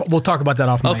 we'll talk about that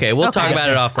off mic. Okay, we'll talk about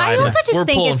it offline. I also just We're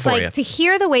think pulling it's for like you. to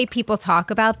hear the way people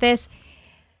talk about this.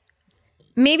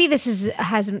 Maybe this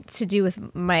has to do with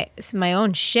my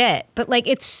own shit, but like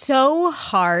it's so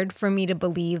hard for me to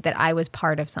believe that I was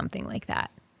part of something like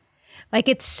that. Like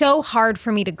it's so hard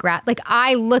for me to grasp. Like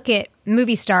I look at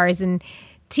movie stars and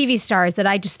TV stars that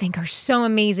I just think are so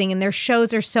amazing, and their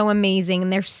shows are so amazing,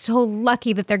 and they're so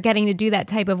lucky that they're getting to do that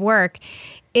type of work.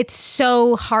 It's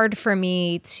so hard for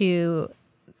me to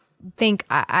think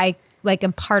I like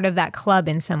am part of that club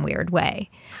in some weird way.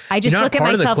 I just look at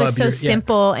myself as so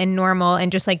simple and normal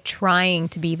and just like trying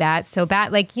to be that so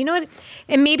bad. Like, you know what?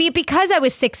 And maybe because I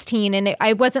was 16 and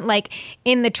I wasn't like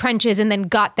in the trenches and then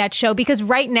got that show, because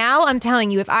right now I'm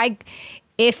telling you,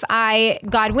 if I,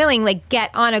 God willing, like get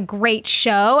on a great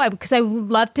show, because I would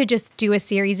love to just do a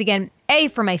series again, A,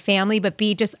 for my family, but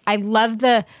B, just, I love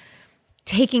the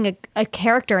taking a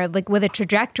character like with a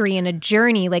trajectory and a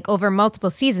journey like over multiple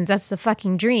seasons. That's the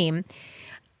fucking dream.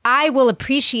 I will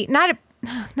appreciate, not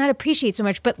appreciate so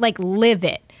much, but like live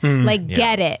it,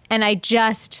 get it. And I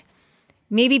just,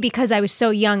 maybe because I was so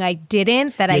young, I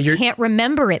didn't, that I can't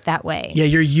remember it that way. Yeah,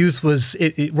 your youth was,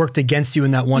 it worked against you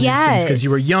in that one instance because you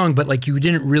were young, but like you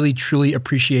didn't really truly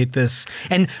appreciate this.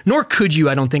 And nor could you,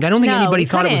 I don't think. Anybody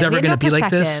thought it was ever going to be like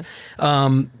this.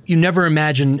 You never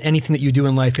imagine anything that you do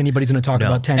in life, anybody's going to talk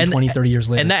about 10, 20, 30 years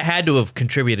later. And that had to have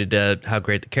contributed to how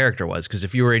great the character was, because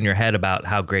if you were in your head about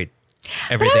how great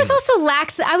everything. But I was also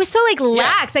lax. I was so like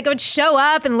lax. Like I would show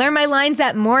up and learn my lines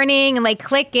that morning and like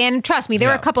click in. Trust me, there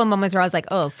were a couple of moments where I was like,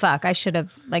 "Oh fuck, I should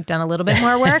have like done a little bit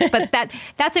more work." But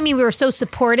that's I mean, we were so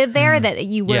supported there that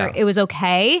you were. It was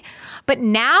okay. But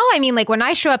now, I mean, like when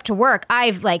I show up to work,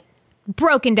 I've like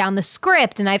broken down the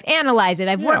script and I've analyzed it.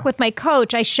 I've worked with my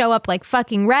coach. I show up like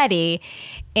fucking ready,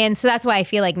 and so that's why I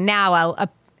feel like now I'll.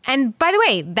 And by the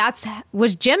way,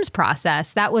 was Jim's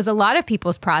process. That was a lot of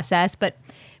people's process, but.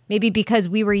 Maybe because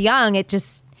we were young, it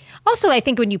just... Also, I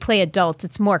think when you play adults,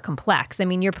 it's more complex. I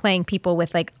mean, you're playing people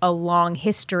with like a long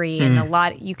history and a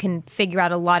lot... You can figure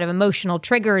out a lot of emotional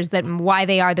triggers that why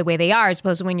they are the way they are, as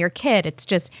opposed to when you're a kid. It's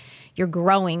just you're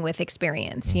growing with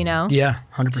experience, you know? Yeah,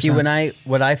 100%. See,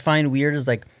 what I find weird is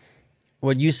like...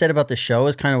 What you said about the show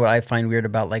is kind of what I find weird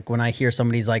about like when I hear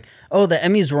somebody's like, oh, the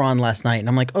Emmys were on last night. And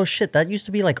I'm like, oh shit, that used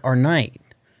to be like our night.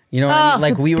 You know what I mean?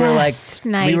 Like we were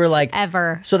like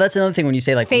ever. So that's another thing when you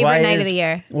say like favorite night of the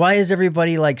year. Why is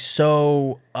everybody like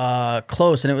so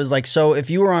close? And it was like, so if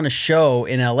you were on a show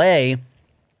in LA,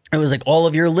 it was like all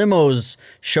of your limos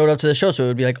showed up to the show. So it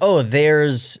would be like, oh,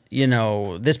 there's, you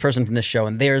know, this person from this show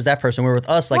and there's that person. We're with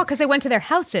us. Like, well, because they went to their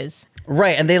houses.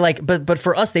 Right. And they like, but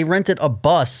for us, they rented a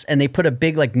bus and they put a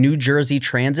big like New Jersey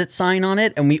Transit sign on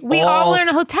it. And we all were in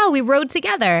a hotel. We rode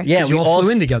together. Yeah. We all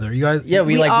flew in together. You guys. Yeah.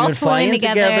 We would fly in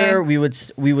together. We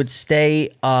would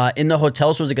stay in the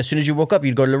hotel. So it was like, as soon as you woke up,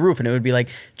 you'd go to the roof and it would be like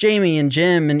Jamie and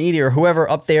Jim and Edie or whoever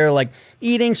up there like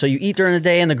eating. So you eat during the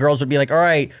day and the girls would be like, all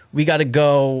right, we got to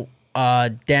go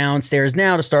downstairs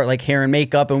now to start like hair and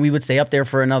makeup. And we would stay up there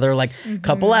for another like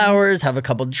couple hours, have a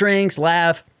couple drinks,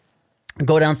 laugh.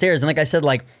 Go downstairs. And like I said,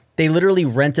 like they literally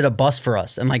rented a bus for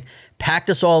us and like packed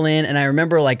us all in. And I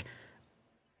remember like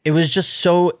it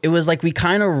was like we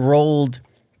kind of rolled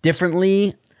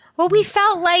differently. Well, we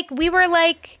felt like we were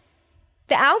like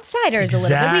the outsiders a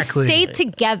little bit. We stayed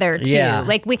together too. Yeah.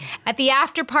 Like we at the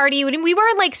after party, we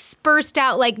weren't like dispersed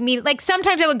out like me. Like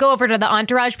sometimes I would go over to the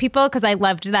Entourage people because I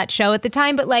loved that show at the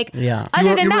time. But like other than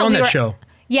that, we were on that show.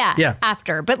 Yeah,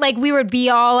 after. But like we would be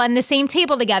all on the same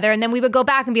table together and then we would go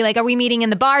back and be like, are we meeting in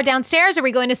the bar downstairs or are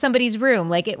we going to somebody's room?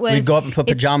 Like it was... We'd go up and put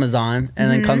pajamas on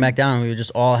and then come back down and we would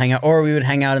just all hang out. Or we would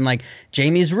hang out in like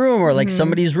Jamie's room or like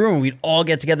somebody's room. We'd all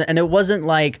get together. And it wasn't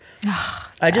like...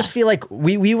 I just feel like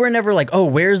we were never like, oh,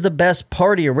 where's the best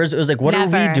party? Or it was like, what are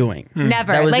we doing?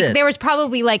 Never. That was like it. There was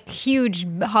probably like huge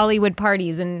Hollywood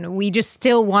parties and we just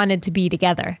still wanted to be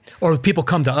together. Or people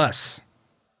come to us.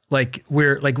 Like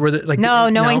we're the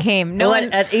no one came. No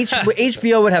one at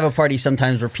HBO would have a party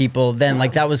sometimes where people then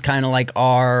like that was kind of like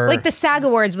our like the SAG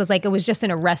Awards was like it was just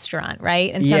in a restaurant,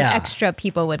 right? And some extra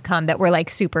people would come that were like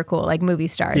super cool, like movie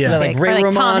stars, like Ray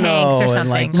Romano, Tom Hanks or something.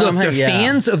 Like, look, the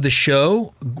fans of the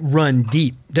show run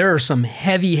deep. There are some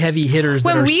heavy hitters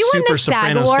that are super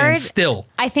Sopranos fans still.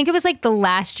 I think it was like the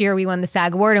last year we won the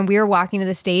SAG Award and we were walking to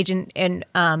the stage and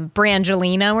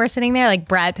Brangelina were sitting there, like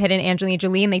Brad Pitt and Angelina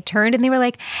Jolie, and they turned and they were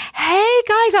like, hey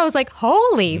guys, I was like,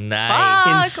 holy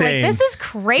fuck, insane. Like, this is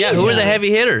crazy. Yeah, who are the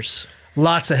heavy hitters?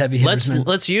 Lots of heavy hitters.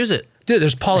 Let's use it. Dude,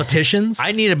 there's politicians.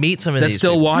 I need to meet some of that these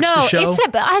still people. watch the show.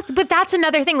 But that's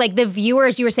another thing. Like the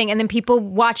viewers, you were saying, and then people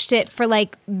watched it for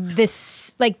like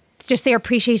this, like just their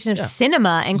appreciation of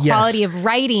cinema and quality of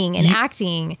writing and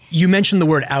acting. You mentioned the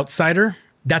word outsider.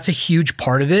 That's a huge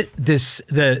part of it.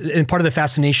 And part of the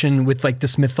fascination with like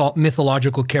this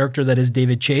mythological character that is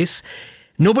David Chase.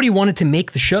 Nobody wanted to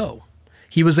make the show.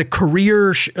 He was a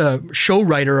career show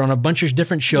writer on a bunch of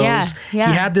different shows. Yeah.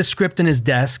 He had this script in his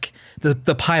desk,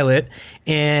 the pilot,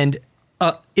 and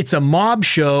it's a mob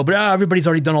show, but everybody's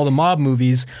already done all the mob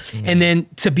movies. And then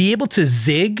to be able to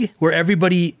zig where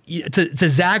everybody, to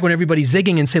zag when everybody's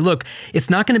zigging and say, look, it's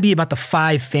not going to be about the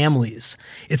 5 families.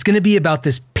 It's going to be about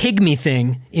this pygmy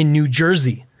thing in New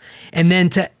Jersey. And then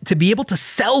to be able to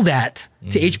sell that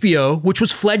to HBO, which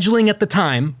was fledgling at the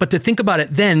time, but to think about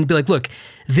it then, be like, look,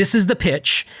 this is the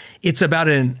pitch. It's about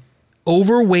an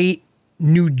overweight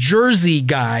New Jersey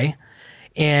guy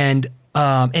and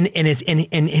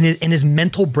his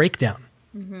mental breakdown.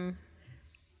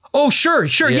 Oh, sure,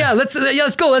 yeah. Let's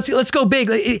go. Let's go big.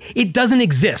 It doesn't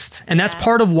exist, and that's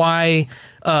part of why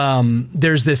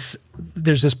there's this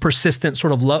persistent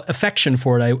sort of affection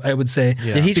for it. I would say.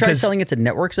 Yeah. Did he try selling it to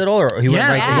networks at all, or he went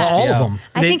right to HBO? All of them.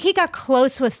 I think he got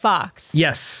close with Fox.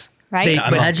 Yes. Right.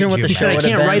 Imagine what the he show said. I would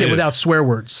have can't write been. it without swear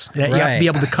words. You have to be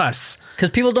able to cuss. Because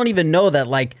people don't even know that,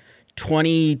 like,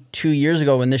 22 years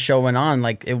ago when this show went on,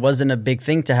 like, it wasn't a big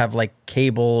thing to have like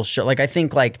cable show. Like, I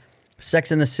think like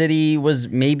Sex and the City was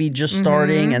maybe just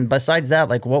starting, and besides that,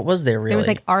 like, what was there really? There was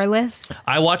like Arliss.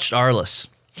 I watched Arliss.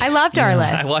 I loved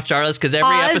Arliss. I watched Arliss because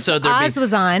every episode Oz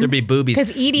was on. There'd be boobies.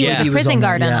 Because Edie was a prison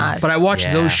guard on Oz. But I watched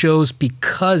those shows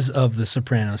because of The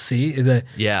Sopranos. See, it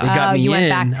got me you went in.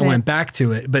 back to I it. went back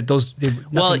to it, but those it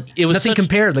was nothing such-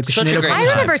 compared. Like the such a Sinead great O'Connor. I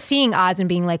time. remember seeing Oz and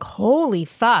being like, holy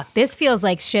fuck, this feels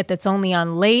like shit that's only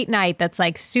on late night that's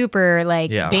like super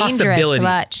like dangerous Possibility. to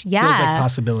watch. Yeah. Feels like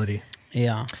possibility.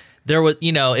 Yeah. There was,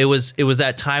 it was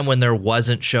that time when there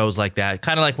wasn't shows like that.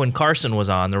 Kind of like when Carson was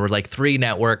on, there were like 3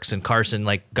 networks, and Carson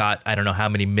like got I don't know how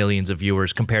many millions of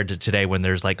viewers compared to today when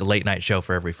there's like a late night show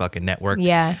for every fucking network.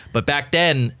 Yeah. But back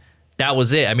then, that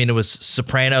was it. I mean, it was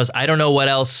Sopranos. I don't know what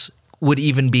else would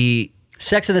even be.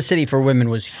 Sex and the City for women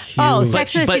was huge. Oh,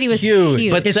 Sex and the but City was huge.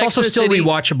 huge. But It's Sex also and the still City-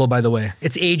 rewatchable, by the way.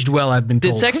 It's aged well, I've been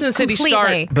told. Did Sex and the City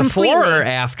Completely. start before or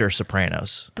Completely. after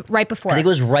Sopranos? right before. I think it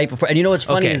was right before. And you know what's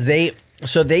funny Okay. is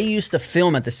they used to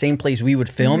film at the same place we would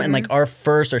film, and like our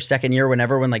first or second year,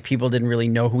 when like people didn't really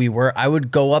know who we were, I would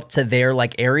go up to their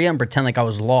like area and pretend like I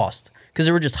was lost because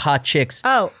there were just hot chicks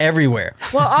everywhere.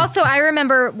 Well, also, I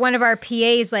remember one of our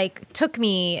PAs like took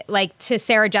me like to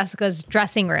Sarah Jessica's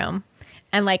dressing room,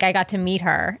 and like I got to meet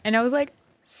her, and I was like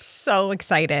so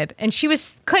excited, and she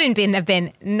couldn't have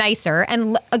been nicer.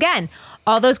 And again,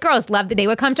 all those girls loved it. They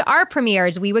would come to our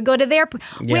premieres. We would go to their.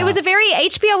 Yeah. It was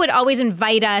HBO would always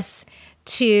invite us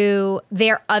to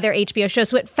their other HBO shows,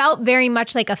 so it felt very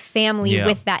much like a family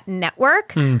with that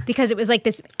network because it was like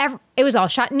this. It was all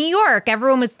shot in New York.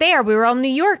 Everyone was there. We were all New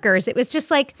Yorkers. It was just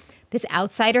like this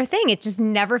outsider thing. It just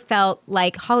never felt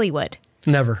like Hollywood.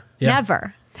 Never. Yeah.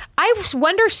 Never.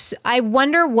 I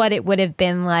wonder what it would have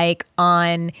been like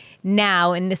on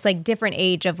now in this like different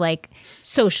age of like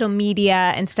social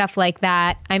media and stuff like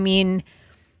that. I mean,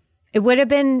 it would have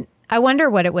been. I wonder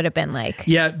what it would have been like.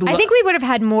 Yeah, I think we would have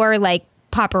had more like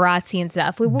paparazzi and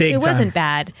stuff. It Big time. wasn't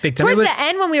bad. Big time. Towards the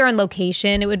end when we were on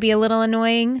location, it would be a little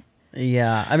annoying.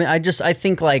 Yeah, I mean, I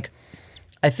think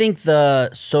the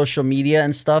social media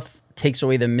and stuff takes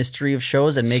away the mystery of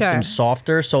shows and makes them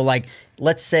softer. So like,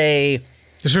 let's say.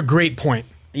 This is a great point.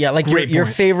 Yeah, like Great your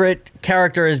point. favorite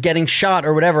character is getting shot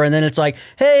or whatever, and then it's like,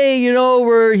 hey,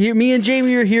 we're here, me and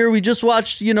Jamie are here. We just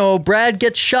watched, Brad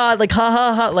get shot. Like, ha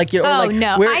ha ha. Like, Oh, like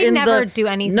no. we're I in never do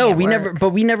anything No, at we work. never. But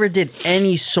we never did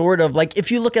any sort of like. If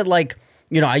you look at like,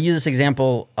 I use this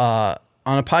example on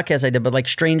a podcast I did, but like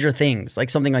Stranger Things,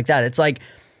 like something like that. It's like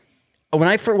when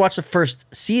I watched the first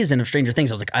season of Stranger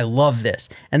Things, I was like, I love this,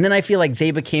 and then I feel like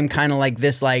they became kind of like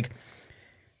this, like.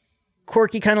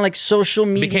 Quirky kind of like social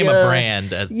media Became a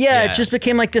brand. It just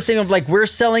became like this thing of like we're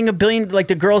selling $1 billion, like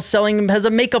the girl's selling has a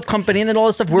makeup company, and then all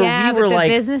this stuff where yeah, we were but the like,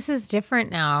 business is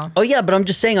different now. oh yeah, but I'm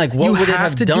just saying like what You would it have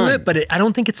have to done? do it, but I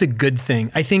don't think it's a good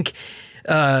thing. I think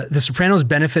The Sopranos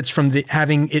benefits from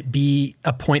having it be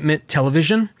appointment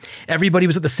television. Everybody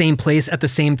was at the same place at the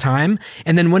same time.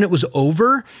 And then when it was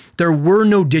over, there were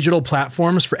no digital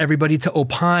platforms for everybody to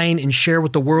opine and share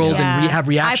with the world and have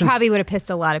reactions. I probably would have pissed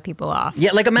a lot of people off.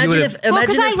 Yeah, like imagine if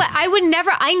Because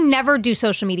I never do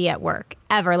social media at work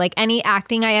ever. Like any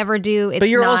acting I ever do, it's But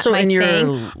you're not also my in your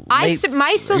thing.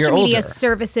 My social you're media older.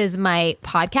 services my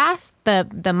podcast,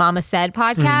 the Mama Said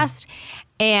podcast,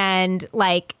 and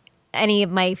like any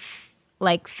of my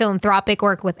like philanthropic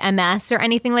work with MS or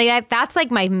anything like that. That's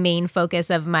like my main focus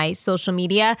of my social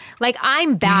media. Like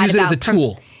I'm bad You use it about as a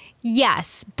tool.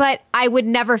 Yes, but I would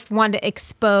never want to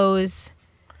expose.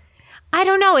 I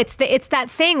don't know. It's that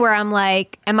thing where I'm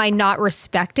like, am I not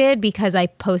respected because I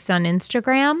post on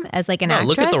Instagram as like an actress?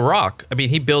 Look at The Rock. I mean,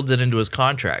 he builds it into his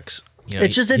contracts. You know,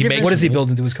 It's just a he different- makes- What does he build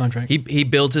into his contract? He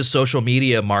builds his social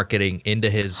media marketing into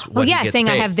his. Oh What he yeah, gets saying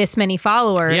I paid. have this many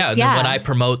followers. Yeah, and then when I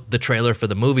promote the trailer for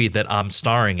the movie that I'm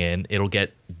starring in, it'll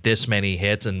get this many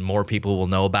hits and more people will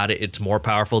know about it. It's more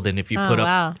powerful than if you put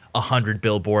wow. up 100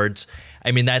 billboards.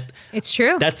 I mean, It's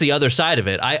true. that's the other side of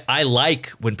it. I like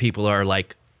when people are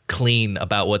like clean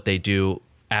about what they do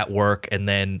at work and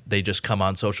then they just come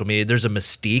on social media. There's a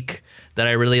mystique that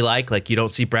I really like. Like you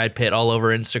don't see Brad Pitt all over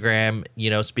Instagram,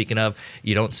 speaking of,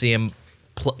 you don't see him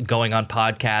going on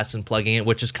podcasts and plugging it,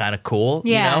 which is kind of cool.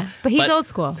 yeah, but he's old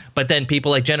school. But then people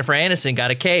like Jennifer Aniston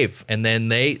got a cave, and then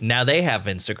now they have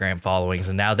Instagram followings,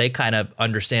 and now they kind of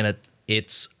understand that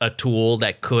it's a tool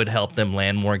that could help them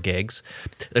land more gigs.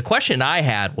 The question I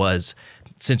had was,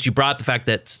 since you brought up the fact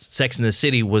that Sex and the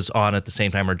City was on at the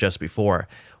same time or just before,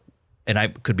 and I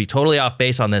could be totally off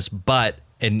base on this,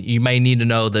 and you may need to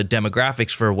know the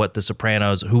demographics for what The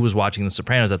Sopranos, who was watching The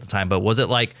Sopranos at the time, but was it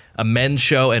like a men's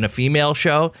show and a female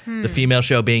show? The female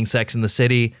show being Sex and the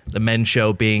City, the men's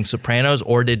show being Sopranos,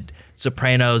 or did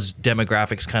Sopranos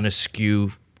demographics kind of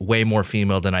skew way more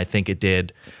female than I think it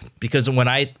did? Because when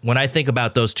I think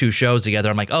about those two shows together,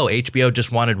 I'm like, oh, HBO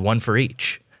just wanted one for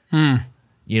each.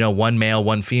 One male,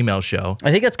 one female show.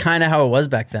 I think that's kind of how it was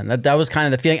back then. That was kind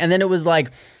of the feeling. And then it was like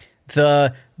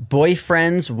the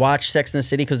boyfriends watched Sex and the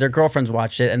City because their girlfriends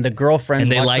watched it, and the girlfriends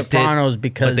And they watched liked Sopranos it,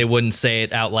 because but they wouldn't say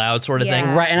it out loud, sort of Yeah.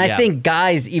 thing. Right, and Yeah. I think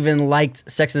guys even liked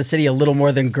Sex and the City a little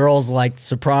more than girls liked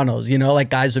Sopranos. Like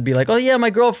guys would be like, "Oh yeah, my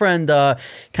girlfriend."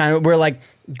 Kind of, where like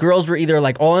girls were either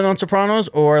like all in on Sopranos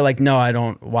or like, "No, I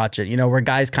don't watch it." Where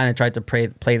guys kind of tried to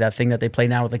play that thing that they play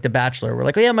now with like The Bachelor. We're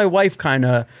like, "Oh yeah, my wife kind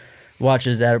of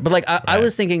watches that." But like, I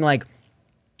was thinking like,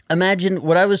 imagine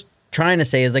what I was trying to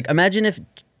say is like, imagine if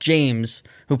James,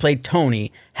 who played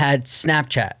Tony, had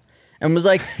Snapchat and was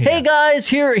like, "Hey guys,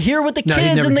 here with the No, he'd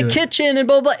kids never in the do it. kitchen and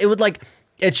blah blah." It would like,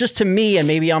 it's just to me, and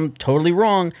maybe I'm totally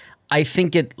wrong, I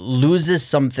think it loses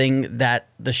something that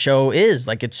the show is.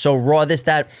 Like it's so raw,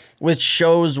 that with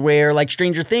shows where like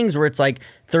Stranger Things, where it's like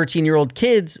 13-year-old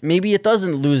kids, maybe it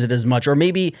doesn't lose it as much, or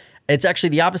maybe it's actually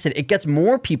the opposite. It gets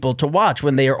more people to watch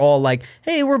when they are all like,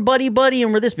 "Hey, we're buddy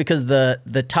and we're this," because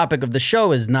the topic of the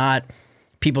show is not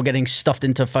people getting stuffed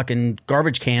into fucking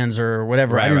garbage cans or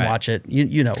whatever. I didn't watch it.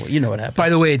 You know what happened. By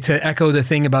the way, to echo the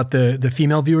thing about the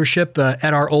female viewership,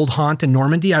 at our old haunt in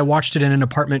Normandy, I watched it in an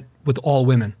apartment with all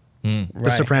women. The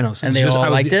Right. Sopranos, And It was they all I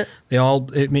was liked it? They all.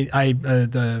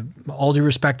 The All Due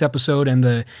Respect episode and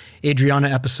the Adriana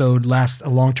episode, last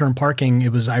long-term parking.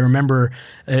 It was. I remember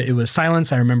it was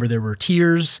silence. I remember there were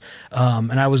tears,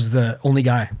 and I was the only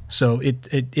guy. So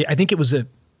I think it was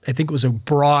a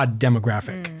broad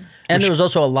demographic. And there was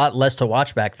also a lot less to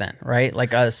watch back then, right?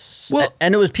 Like us,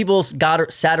 and it was people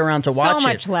sat around to watch it.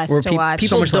 much less where to watch.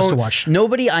 People So much less to don't- watch.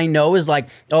 Nobody I know is like,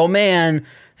 "Oh man,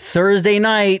 Thursday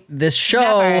night, this show."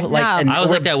 Never, no. I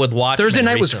was or- like that with Watchmen. Thursday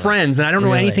night was recently. Friends, and I don't know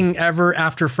Really? anything ever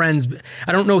after Friends.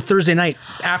 I don't know Thursday night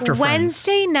after Friends.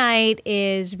 Wednesday night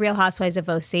is Real Housewives of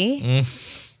OC.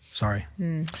 Sorry.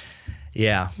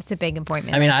 Yeah. It's a big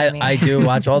appointment. I mean, I do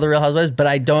watch all the Real Housewives, but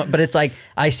I don't. But it's like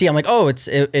I'm like, oh, it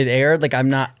aired. Like I'm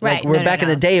not like Right. where No, back in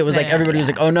no. the day it was No, like no, everybody was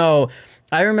yeah. like, oh no.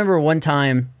 I remember one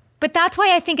time. But that's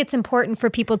why I think it's important for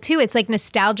people too. It's like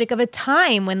nostalgic of a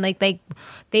time when like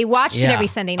they watched it Yeah. every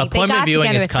Sunday night. They Appointment got viewing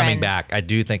together is with coming friends. back. I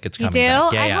do think it's You coming do?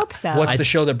 back. Yeah, I yeah. hope so. What's the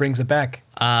show that brings it back?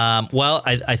 Well,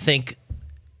 I think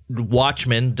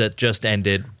Watchmen that just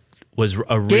ended was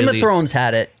a really Game of Thrones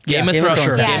had it. Game of Game Thrones. had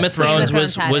Yes, Game of Game of Thrones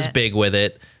Thrones had was it. big with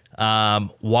it.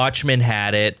 Watchmen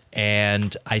had it,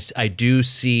 and I do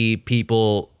see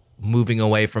people moving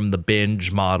away from the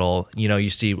binge model. You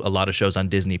see a lot of shows on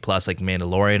Disney Plus, like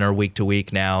Mandalorian, are week to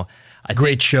week now. I think,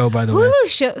 Great show, by the way.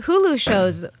 Hulu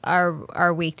shows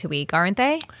are week to week, aren't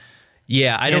they?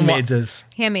 yeah, I don't. Handmaids is.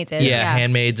 Handmaids is. Yeah,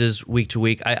 Handmaids is week to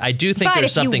week. I do think But there's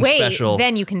if something you wait, special.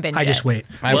 then you can binge I just it. wait.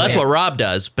 Well, that's wait. what Rob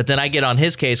does, but then I get on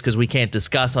his case because we can't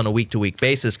discuss on a week to week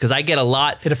basis because I get a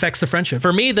lot. It affects the friendship.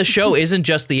 For me, the show isn't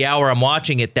just the hour I'm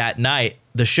watching it that night.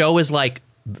 The show is like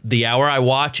the hour I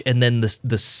watch, and then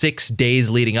the 6 days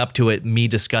leading up to it, me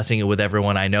discussing it with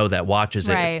everyone I know that watches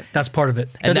it. Right. That's part of it.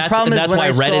 And But that's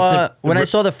why Reddit's when I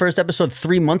saw the first episode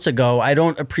 3 months ago, I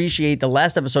don't appreciate the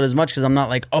last episode as much because I'm not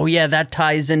like, oh yeah, that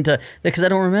ties into because I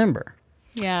don't remember.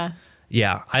 Yeah.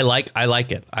 Yeah, I like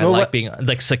it. I Well, like what- being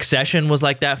like Succession was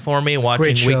like that for me, watching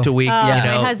Great show. week to week. Yeah. You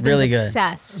know, My husband's really good.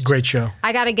 obsessed. Great show.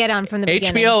 I got to get on from the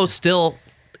beginning. HBO still,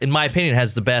 in my opinion,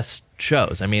 has the best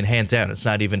shows. I mean, hands down. It's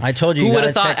not even. I told you, Who you would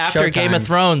have gotta thought check after Game of Showtime.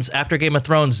 Thrones? After Game of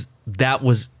Thrones, that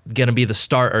was gonna be the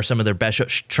start or some of their best shows.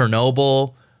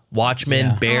 Chernobyl, Watchmen,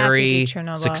 Yeah. Barry, I have to do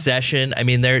Chernobyl. Succession. I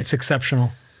mean, they're It's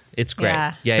exceptional. It's great.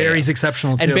 Yeah. Barry's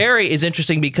exceptional too. And Barry is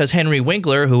interesting because Henry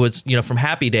Winkler, who was from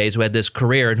Happy Days, who had this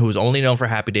career and who was only known for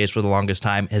Happy Days for the longest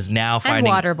time, is now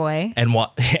finding Waterboy. and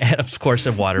of course,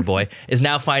 and Waterboy is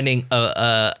now finding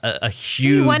a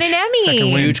huge, He won an Emmy.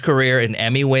 huge career, an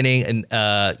Emmy winning, and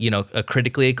a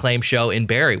critically acclaimed show in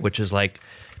Barry, which is like.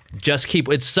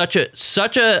 It's such a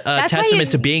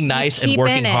testament to being nice and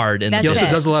working hard. And he also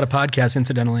does a lot of podcasts,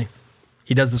 incidentally.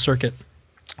 He does the circuit.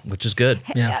 Which is good.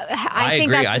 Yeah. I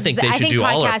agree. I think they should do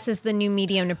all of it. Podcast is the new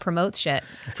medium to promote shit.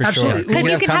 For Absolutely. sure. Because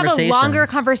you can have a longer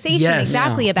conversation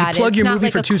about you plug it. your It's not movie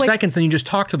like for a 2 quick- seconds, then you just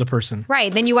talk to the person.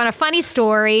 Right. Then you want a funny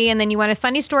story, and then you want a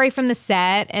funny story from the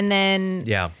set, and then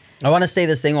Yeah. I want to say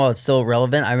this thing while it's still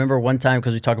relevant. I remember one time,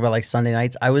 because we talk about like Sunday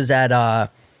nights, I was at a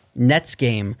Nets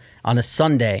game on a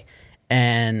Sunday,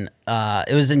 and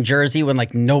it was in Jersey when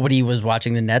like nobody was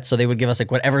watching the Nets, so they would give us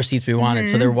like whatever seats we wanted.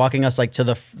 So they were walking us like to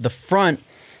the front,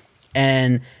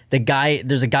 and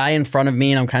there's a guy in front of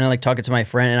me, and I'm kind of like talking to my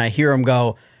friend, and I hear him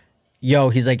go, yo,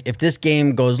 he's like, if this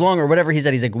game goes long or whatever he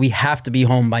said, he's like, we have to be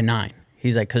home by 9.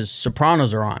 He's like, because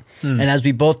Sopranos are on. And as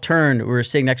we both turned, we were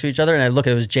sitting next to each other, and I look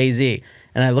at it was Jay-Z.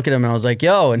 And I look at him and I was like,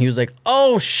 yo, and he was like,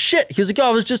 oh shit. He was like, yo,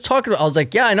 I was just talking about, I was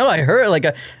like, yeah, I know, I heard and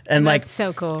like, that's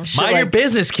so cool. Mind your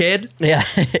business, kid. yeah.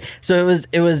 So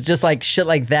it was just like shit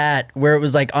like that, where it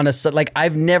was like like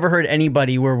I've never heard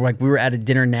anybody where like we were at a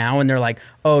dinner now and they're like,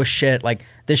 oh shit, like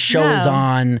this show is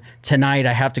on tonight,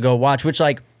 I have to go watch, which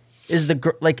like is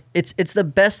like it's the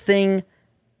best thing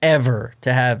ever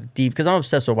to have deep, because I'm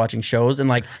obsessed with watching shows, and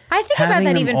like I think about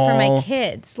that even for my all-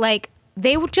 kids. Like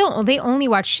they only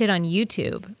watch shit on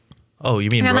YouTube. Oh, you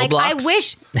mean And I'm Roblox? like, I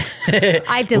wish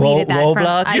I deleted that from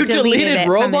Roblox? I You deleted it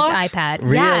from his Roblox? iPad.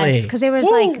 Really? Yes, because there was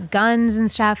like guns and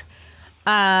stuff.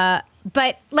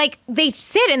 But like they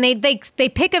sit and they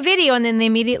pick a video and then they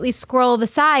immediately scroll the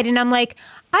side, and I'm like,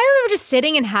 I remember just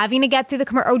sitting and having to get through the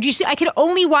commercial. I could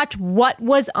only watch what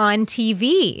was on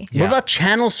TV. Yeah. What about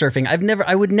channel surfing?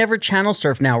 I would never channel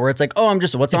surf now, where it's like, oh, I'm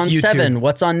just, what's on YouTube. 7,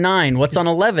 what's on 9, what's on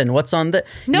 11, what's on the...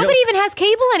 Nobody even has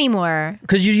cable anymore.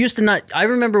 Because you used to not... I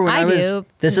remember when I I was... do,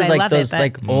 This 'cause is I like love it, those but-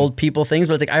 like old people things,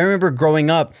 but it's like, I remember growing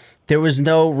up, there was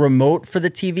no remote for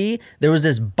the TV. There was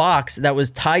this box that was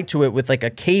tied to it with like a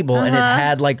cable, and it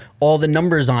had like all the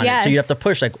numbers on it. So Yes. you'd have to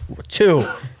push like 2,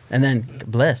 and then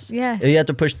bliss. Yeah. You had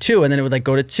to push 2, and then it would like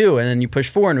go to 2, and then you push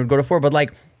 4, and it would go to 4. But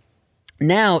like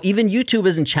now, even YouTube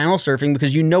isn't channel surfing,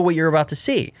 because you know what you're about to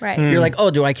see. Right. You're like,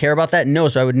 oh, do I care about that? No.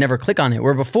 So I would never click on it.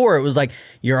 Where before it was like,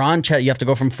 you're on chat, you have to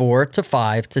go from 4 to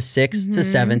 5 to 6 to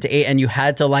 7 to 8, and you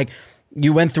had to like,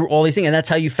 you went through all these things, and that's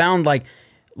how you found like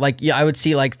yeah, I would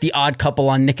see like The Odd Couple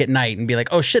on Nick at Night and be like,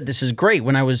 oh shit, this is great,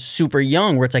 when I was super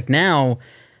young. Where it's like now,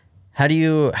 how do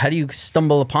you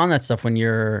stumble upon that stuff when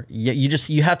you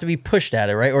have to be pushed at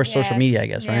it, right? Or social media, I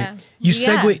guess, right? You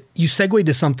segue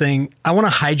to something. I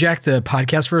want to hijack the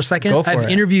podcast for a second. Go for I've it.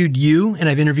 interviewed you and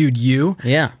I've interviewed you.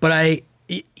 Yeah. But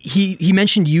he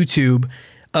mentioned YouTube.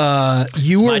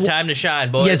 You were My time to shine,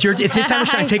 boys. Yeah, it's his time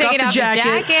to shine. He's Take off taking the off his jacket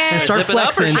jacket. and start Zip it up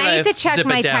or flexing. should I need to check zip it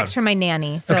my down. text from my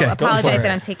nanny. So Okay, go for apologize it.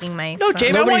 that I'm taking my No, phone.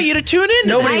 Jamie, I want you to tune in.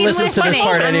 Nobody I'm listens to this listening.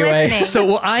 part I'm anyway. listening. So,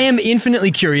 well, I am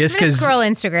infinitely curious I'm gonna because scroll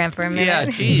Instagram for a minute. Yeah,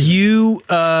 geez. you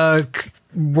were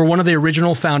one of the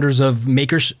original founders of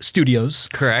Makers Studios,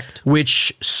 Correct.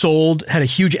 which had a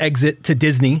huge exit to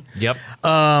Disney. Yep.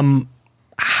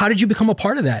 How did you become a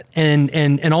part of that?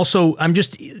 And also, I'm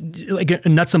just like a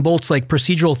nuts and bolts, like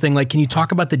procedural thing. Like, can you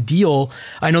talk about the deal?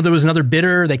 I know there was another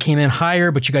bidder that came in higher,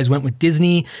 but you guys went with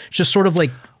Disney. Just sort of like,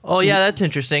 Oh, yeah, that's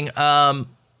interesting.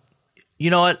 You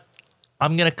know what?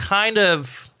 I'm going to kind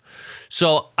of...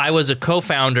 So I was a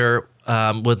co-founder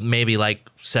with maybe like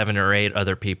 7 or 8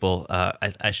 other people.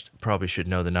 I probably should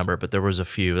know the number, but there was a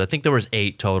few. I think there was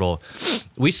 8 total.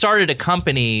 We started a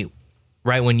company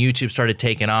right when YouTube started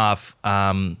taking off.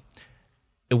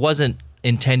 It wasn't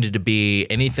intended to be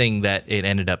anything that it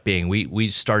ended up being.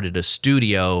 We started a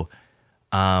studio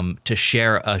to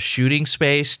share a shooting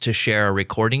space, to share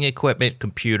recording equipment,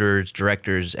 computers,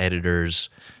 directors, editors.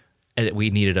 And we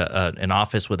needed an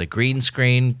office with a green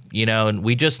screen, and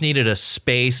we just needed a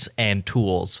space and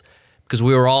tools, because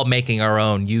we were all making our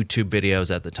own YouTube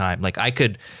videos at the time. Like I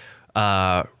could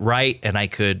write and I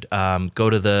could go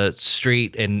to the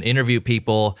street and interview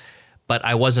people, but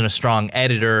I wasn't a strong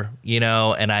editor,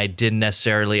 and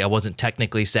I wasn't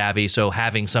technically savvy. So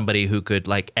having somebody who could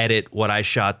like edit what I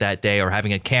shot that day, or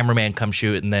having a cameraman come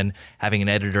shoot and then having an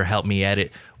editor help me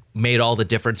edit, made all the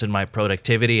difference in my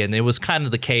productivity. And it was kind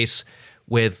of the case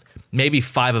with maybe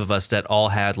 5 of us that all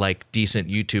had like decent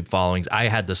YouTube followings. I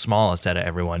had the smallest out of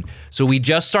everyone. So we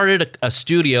just started a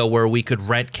studio where we could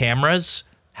rent cameras,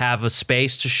 have a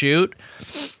space to shoot.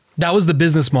 that was the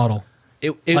business model.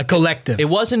 a collective. It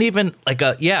wasn't even like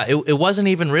it wasn't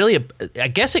even really I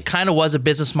guess it kind of was a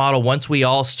business model once we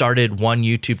all started one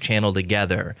YouTube channel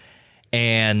together,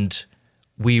 and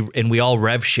we all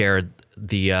rev shared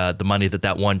the money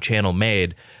that one channel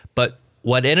made. But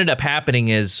what ended up happening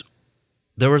is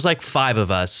there was like 5 of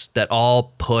us that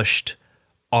all pushed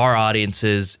our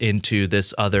audiences into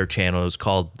this other channel. It was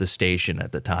called The Station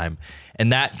at the time.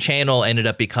 And that channel ended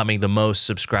up becoming the most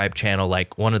subscribed channel,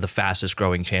 like one of the fastest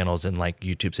growing channels in like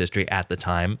YouTube's history at the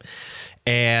time.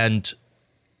 And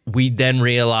we then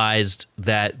realized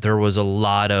that there was a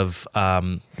lot of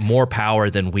more power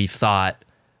than we thought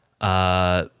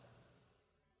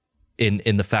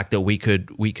in the fact that we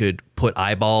could put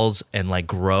eyeballs and like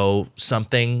grow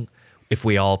something if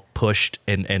we all pushed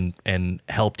and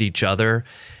helped each other.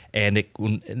 And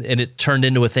it turned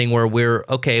into a thing where we're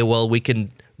okay, well, we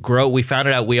can grow. We found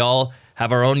it out. We all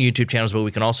have our own YouTube channels, but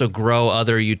we can also grow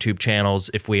other YouTube channels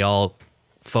if we all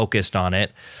focused on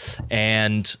it.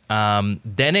 And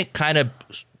then it kind of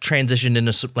transitioned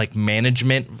into like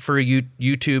management for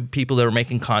YouTube people that were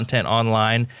making content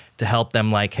online to help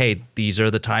them like, hey, these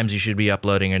are the times you should be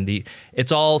uploading. And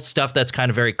it's all stuff that's kind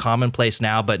of very commonplace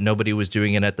now, but nobody was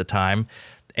doing it at the time.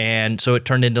 And so it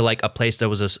turned into like a place that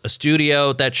was a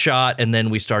studio that shot. And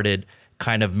then we started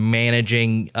kind of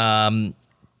managing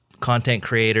content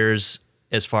creators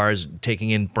as far as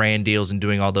taking in brand deals and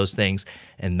doing all those things.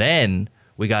 And then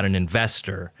we got an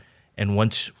investor. And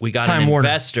once we got an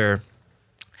investor,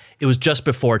 it was just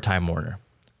before Time Warner.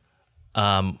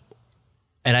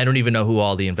 And I don't even know who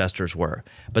all the investors were,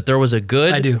 but there was a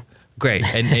good... I do. Great.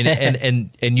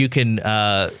 And you can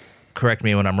correct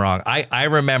me when I'm wrong. I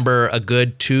remember a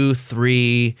good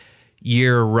 2-3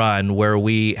 year run where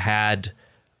we had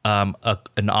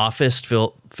an office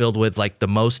filled with like the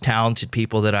most talented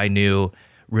people that I knew,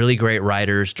 really great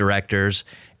writers, directors,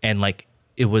 and like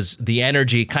it was the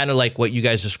energy, kind of like what you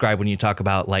guys describe when you talk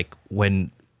about like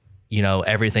when, you know,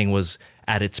 everything was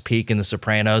at its peak in The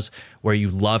Sopranos, where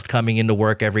you loved coming into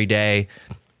work every day.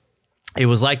 It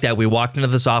was like that. We walked into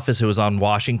this office. It was on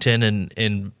Washington and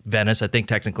in Venice, I think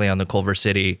technically on the Culver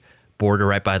City border,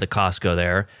 right by the Costco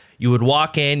there. You would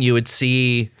walk in, you would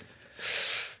see,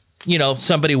 you know,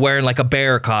 somebody wearing like a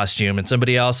bear costume and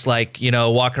somebody else like, you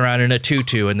know, walking around in a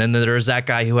tutu. And then there's that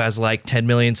guy who has like 10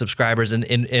 million subscribers.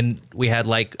 And we had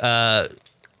like,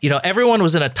 you know, everyone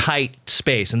was in a tight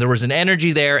space and there was an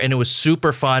energy there and it was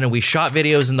super fun. And we shot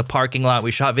videos in the parking lot.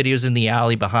 We shot videos in the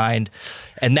alley behind.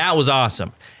 And that was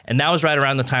awesome. And that was right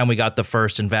around the time we got the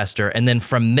first investor. And then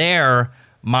from there,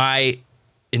 my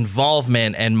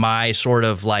involvement and my sort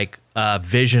of like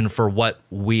vision for what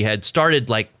we had started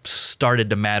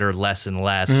to matter less and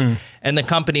less. And the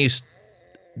company's,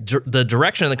 the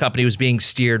direction of the company was being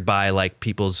steered by like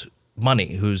people's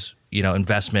money, whose, you know,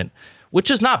 investment, which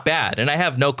is not bad. And I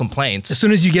have no complaints. As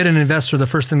soon as you get an investor, the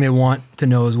first thing they want to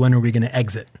know is when are we going to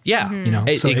exit? Yeah. You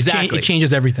know, so exactly. It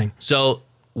changes everything. So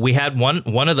we had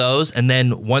one of those. And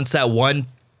then once that one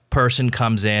person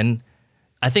comes in,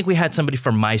 I think we had somebody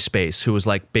from MySpace who was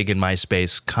like big in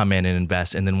MySpace come in and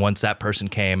invest. And then once that person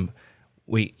came,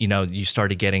 you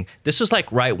started getting, this was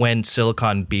like right when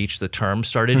Silicon Beach, the term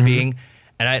started being,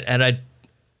 and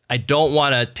I don't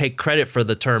want to take credit for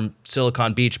the term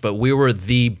Silicon Beach, but we were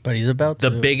the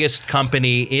biggest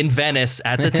company in Venice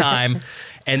at the time.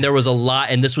 And there was a lot,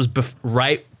 and this was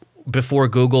right before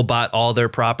Google bought all their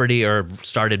property or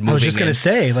started moving. I was just going to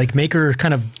say, like Maker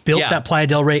kind of built that Playa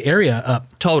del Rey area up.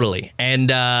 Totally.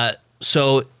 And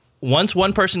so once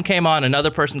one person came on, another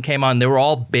person came on, they were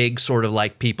all big sort of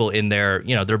like people in their,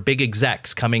 you know, they're big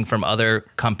execs coming from other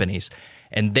companies.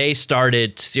 And they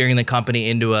started steering the company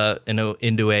into a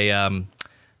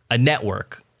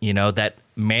network, you know, that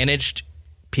managed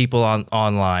people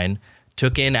online,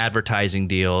 took in advertising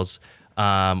deals,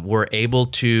 were able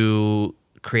to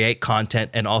create content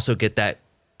and also get that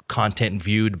content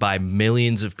viewed by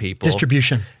millions of people.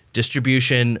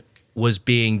 Distribution was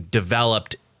being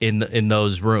developed in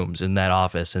those rooms, in that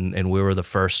office, and we were the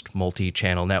first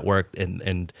multi-channel network,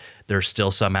 and there's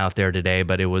still some out there today,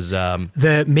 but it was...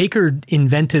 The Maker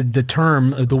invented the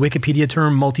term, the Wikipedia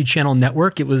term, multi-channel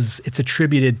network. It's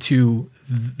attributed to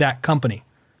that company.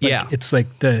 It's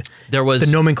like the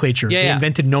nomenclature. They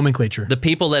invented nomenclature. The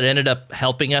people that ended up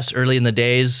helping us early in the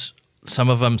days, some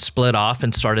of them split off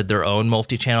and started their own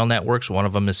multi-channel networks. One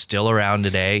of them is still around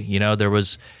today. You know,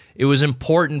 it was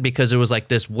important because it was like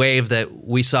this wave that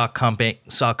we saw coming,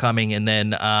 and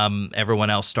then everyone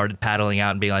else started paddling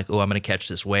out and being like, "Oh, I'm going to catch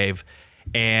this wave."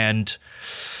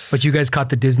 But you guys caught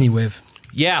the Disney wave.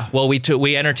 Yeah, well,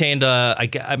 we entertained.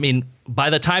 I mean,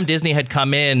 by the time Disney had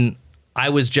come in, I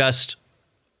was just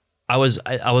I was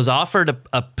offered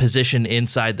a position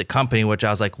inside the company, which I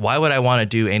was like, why would I want to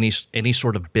do any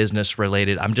sort of business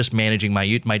related? I'm just managing my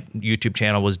YouTube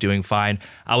channel was doing fine.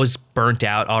 I was burnt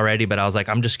out already, but I was like,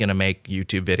 I'm just going to make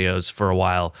YouTube videos for a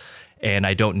while, and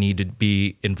I don't need to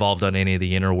be involved on any of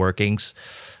the inner workings,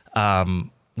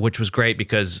 which was great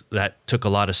because that took a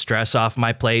lot of stress off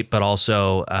my plate, but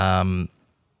also, I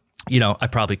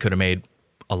probably could have made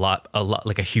a lot,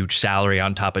 like a huge salary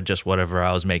on top of just whatever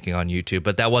I was making on YouTube,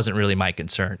 but that wasn't really my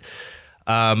concern.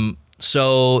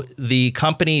 So the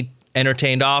company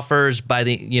entertained offers by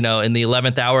in the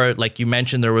 11th hour, like you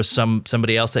mentioned, there was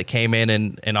somebody else that came in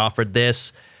and offered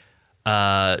this,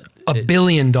 $1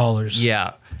 billion.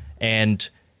 Yeah. And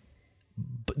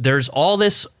there's all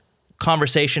this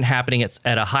conversation happening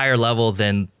at a higher level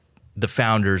than the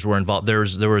founders were involved. There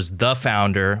was the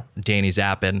founder, Danny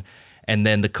Zappin, and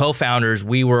then the co-founders.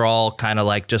 We were all kind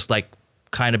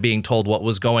of being told what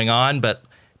was going on, but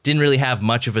didn't really have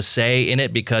much of a say in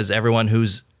it because everyone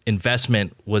whose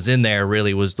investment was in there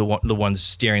really was the ones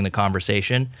steering the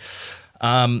conversation.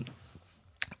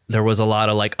 There was a lot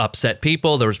of like upset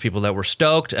people. There was people that were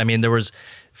stoked. I mean,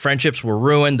 friendships were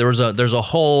ruined. There's a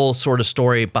whole sort of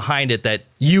story behind it that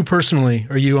you personally,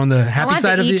 are you on the happy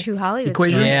side of the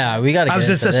equation? Yeah, we got to get into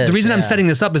this. The reason I'm setting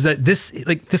this up is that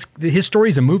his story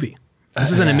is a movie. This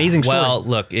is an amazing story. Well,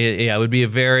 look, it would be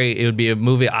a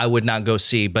movie I would not go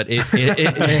see, but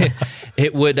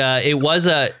it was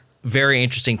a very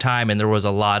interesting time, and there was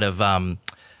a lot of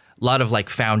like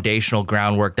foundational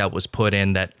groundwork that was put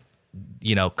in that,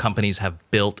 companies have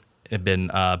been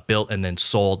built and then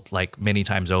sold like many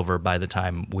times over by the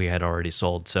time we had already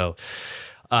sold. So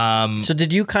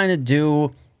did you kind of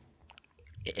do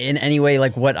in any way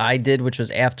like what I did, which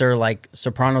was after like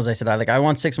Sopranos? I said I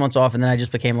want 6 months off, and then I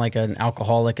just became like an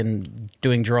alcoholic and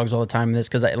doing drugs all the time.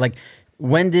 Because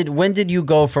when did you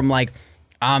go from like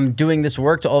I'm doing this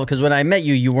work to all? Because when I met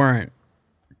you, you weren't.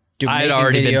 I'd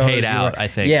already been paid out, I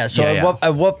think. Yeah. So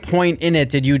at what point in it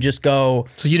did you just go?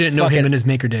 So you didn't know him in his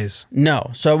maker days? No.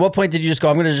 So at what point did you just go,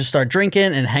 I'm going to just start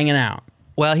drinking and hanging out?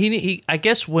 Well, he I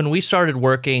guess when we started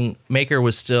working, Maker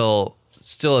was still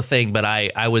a thing, but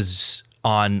I was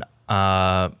on.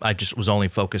 I just was only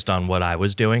focused on what I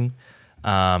was doing.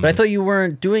 But I thought you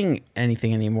weren't doing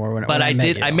anything anymore when I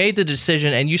met you. I made the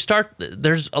decision, and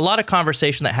there's a lot of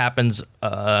conversation that happens,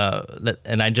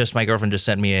 and my girlfriend just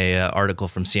sent me a article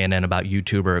from CNN about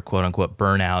YouTuber, quote unquote,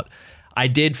 burnout. I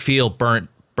did feel burned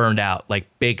out, like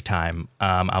big time.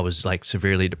 I was like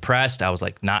severely depressed. I was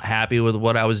like not happy with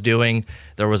what I was doing.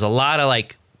 There was a lot of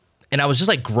like, and I was just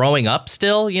like growing up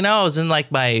still, I was in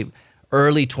like my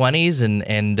early 20s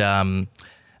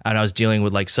and I was dealing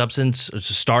with like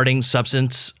starting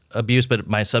substance abuse, but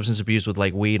my substance abuse with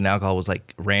like weed and alcohol was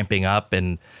like ramping up,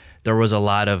 and there was a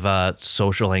lot of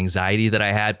social anxiety that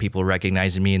I had. People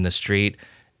recognizing me in the street,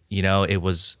 it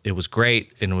was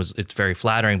great and it's very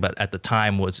flattering, but at the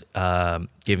time was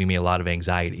giving me a lot of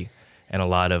anxiety and a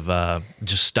lot of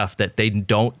just stuff that they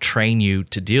don't train you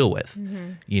to deal with.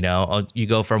 Mm-hmm. You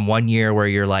go from 1 year where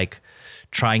you're like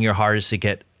trying your hardest to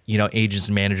get agents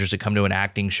and managers to come to an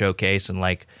acting showcase, and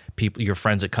like your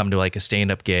friends that come to like a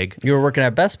stand-up gig. You were working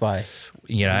at Best Buy,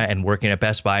 and working at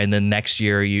Best Buy, and then next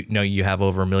year you have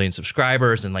over 1 million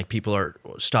subscribers, and like people are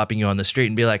stopping you on the street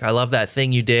and be like, "I love that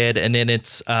thing you did," and then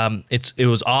it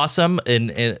was awesome,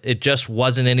 and it just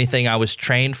wasn't anything I was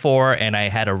trained for, and I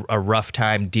had a rough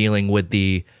time dealing with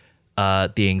the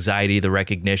anxiety, the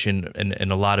recognition,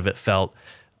 and a lot of it felt.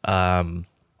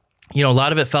 A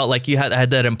lot of it felt like I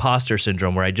had that imposter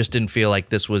syndrome where I just didn't feel like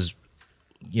this was,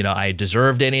 I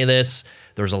deserved any of this.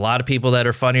 There was a lot of people that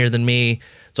are funnier than me.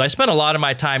 So I spent a lot of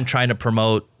my time trying to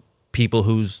promote people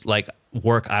whose like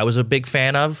work I was a big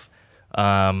fan of.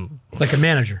 Like a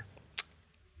manager.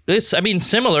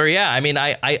 Similar. Yeah.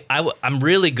 I'm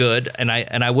really good, and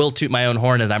I will toot my own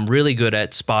horn, and I'm really good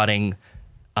at spotting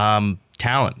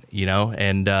talent,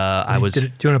 and I was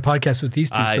doing a podcast with these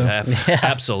two.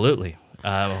 Absolutely.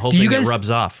 Hoping it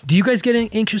rubs off. Do you guys get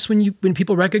anxious when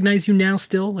people recognize you now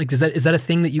still? Like, is that a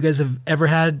thing that you guys have ever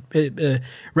had,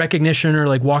 recognition, or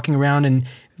like walking around and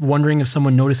wondering if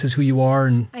someone notices who you are?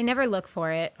 And I never look for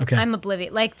it. Okay. I'm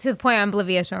oblivious. Like, to the point I'm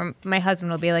oblivious, or my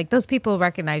husband will be like, those people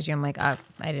recognize you. I'm like, oh,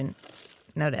 I didn't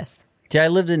notice. Yeah, I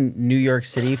lived in New York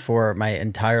City for my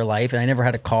entire life, and I never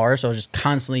had a car, so I was just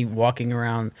constantly walking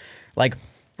around. Like,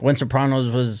 when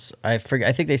Sopranos was, I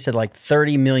think they said like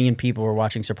 30 million people were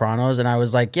watching Sopranos, and I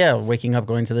was like, yeah, waking up,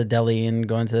 going to the deli and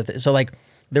going to the so like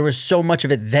there was so much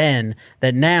of it then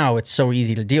that now it's so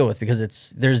easy to deal with,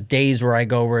 because there's days where I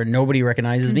go where nobody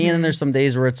recognizes me, and then there's some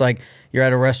days where it's like you're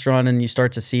at a restaurant and you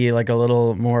start to see like a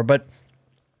little more. But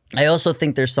I also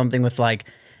think there's something with like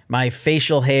my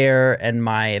facial hair and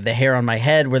the hair on my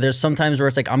head, where there's sometimes where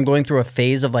it's like I'm going through a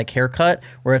phase of like haircut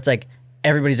where it's like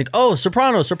everybody's like, oh,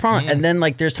 soprano. And then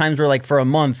like there's times where like for a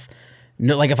month,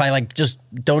 no, like if I like just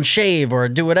don't shave or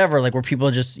do whatever, like where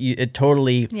people just, it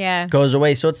totally goes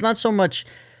away. So it's not so much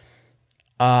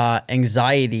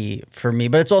anxiety for me,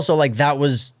 but it's also like that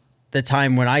was the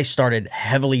time when I started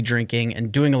heavily drinking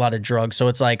and doing a lot of drugs. So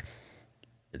it's like,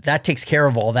 that takes care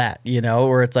of all that, you know,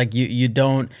 where it's like you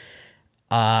don't,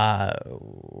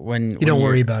 when You don't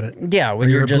worry about it. Yeah, when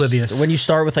Or you're oblivious. just when you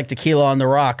start with like tequila on the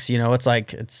rocks, you know, it's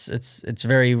like it's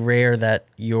very rare that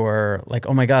you're like,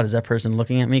 oh my God, is that person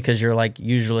looking at me? Because you're like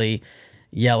usually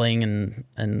yelling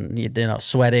and you know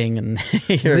sweating and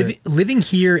you're, Living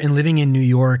here and living in New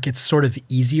York, it's sort of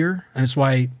easier. And that's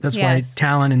why Yes.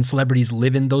 talent and celebrities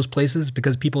live in those places,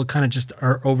 because people kind of just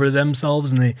are over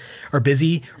themselves and they are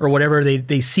busy or whatever.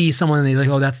 They see someone and they like,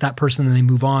 oh, that's that person, and they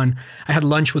move on. I had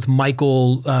lunch with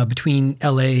Michael between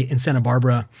LA and Santa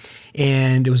Barbara,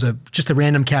 and it was just a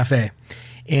random cafe,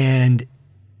 and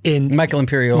in Michael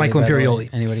Imperioli. Michael by the way, Imperioli.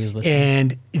 Anybody who's listening.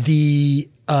 And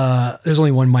there's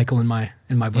only one Michael in my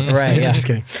book. Right, yeah. Just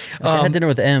kidding. I had dinner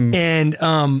with M. And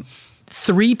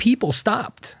 3 people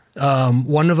stopped.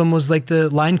 One of them was like the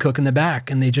line cook in the back,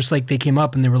 and they came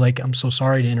up and they were like, "I'm so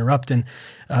sorry to interrupt," and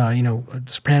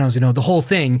Sopranos, the whole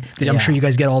thing that I'm sure you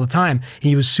guys get all the time. And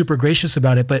he was super gracious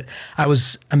about it. But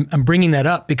I'm bringing that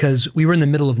up because we were in the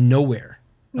middle of nowhere.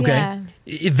 Okay,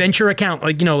 venture account,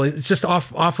 it's just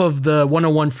off of the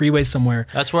 101 freeway somewhere.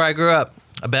 That's where I grew up.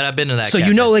 I bet I've been to that. So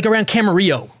cafe. like around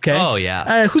Camarillo, okay? Oh,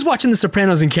 yeah. Who's watching The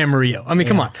Sopranos in Camarillo? I mean,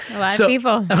 come on. A lot of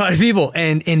people. A lot of people,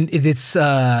 and it's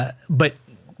but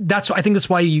I think that's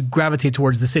why you gravitate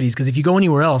towards the cities, because if you go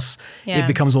anywhere else, it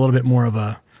becomes a little bit more of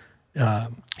a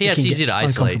it's easy to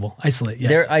isolate. Isolate,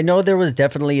 yeah. I know there was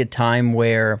definitely a time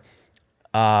where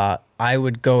I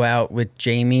would go out with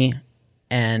Jamie,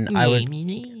 and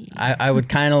I would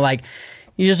kind of like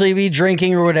usually be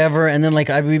drinking or whatever, and then like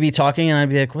we'd be talking, and I'd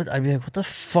be like, what the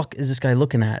fuck is this guy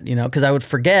looking at? You know, because I would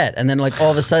forget, and then like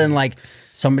all of a sudden like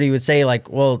somebody would say like,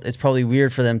 well, it's probably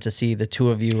weird for them to see the two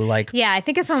of you like. Yeah, I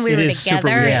think it's when we were It is together.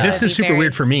 super weird. Yeah. This is super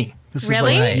weird for me. This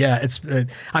Really? is like, yeah, it's.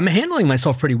 I'm handling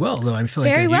myself pretty well, though. I feel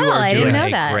like Very well. I didn't know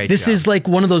that. Great This job. is like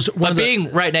one of those. But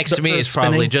being right next to me is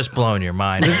probably spinning. just blowing your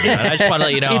mind. I just want to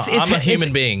let you know, I'm a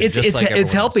human being. It's just like everyone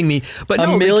it's helping else. me, but A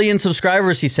no, million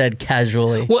subscribers, he said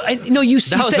casually. Well, you was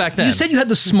back then. You said you had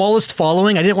the smallest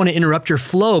following. I didn't want to interrupt your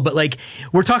flow, but like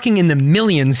we're talking in the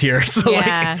millions here, so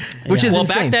Yeah. which is Well,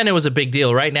 insane. back then it was a big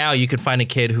deal. Right now, you could find a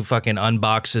kid who fucking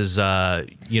unboxes,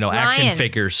 action Ryan.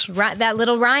 figures. That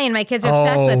little Ryan, my kids are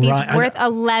obsessed with. He's Ryan. worth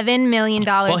 $11 million.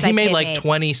 Well, he that made kid like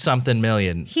 20-something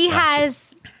million. He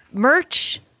has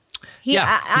merch.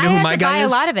 Yeah. I You know who had my to guy buy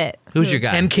is? a lot of it. Who's your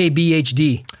guy?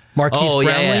 MKBHD. Marquise Oh,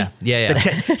 yeah, Brownlee. yeah.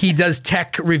 He does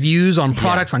tech reviews on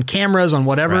products, on cameras, on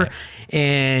whatever, Right.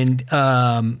 and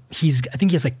I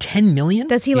think he has like 10 million.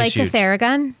 Does he like huge. the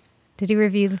Theragun? Did he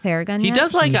review the Theragun He yet?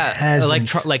 does like hasn't.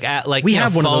 like We you know,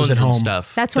 have one of those phones at and home.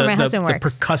 stuff. That's where my husband the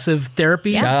works. percussive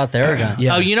therapy. Shout out Theragun.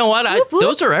 Yeah. Oh, you know what? Whoop, whoop.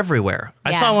 Those are everywhere. I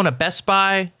Yeah. saw one at Best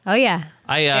Buy. Oh yeah.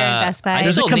 I They're in Best Buy. I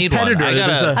There's a still need one. competitor. I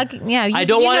There's gotta, a- Okay, yeah, I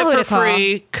don't you want know it who for to call.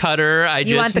 free, Cutter.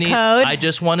 You want the code? I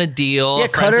just want a deal. Yeah, a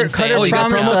friends and Cutter family you got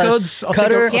promised promo us. codes? I'll take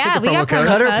Cutter, a- I'll Yeah, take a we got promo code. promo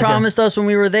Cutter codes. promised us when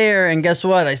we were there, and guess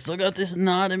what? I still got this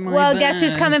knot in my Well, bag. guess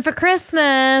who's coming for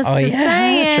Christmas? Oh, Just yeah,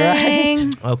 that's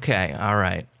saying. Okay, all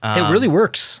right. It really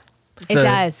works. It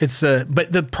does. It's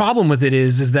but the problem with it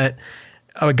is that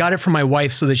I got it for my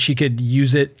wife so that she could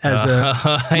use it as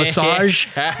a massage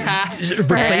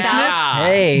replacement.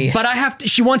 Hey, But I have to.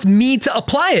 She wants me to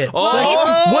apply it.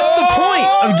 Like, what's the point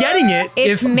of getting it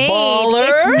It's if baller.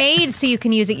 it's made so you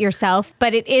can use it yourself,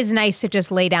 but it is nice to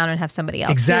just lay down and have somebody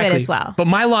else do it as well. But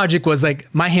my logic was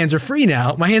like, my hands are free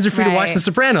now. My hands are free to watch Right. The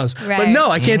Sopranos. But Right. no,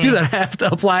 I can't do that. I have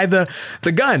to apply the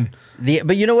gun.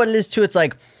 but you know what it is too? It's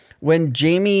like when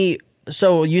Jamie.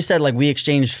 So you said like we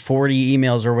exchanged 40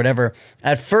 emails or whatever.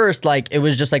 At first, like it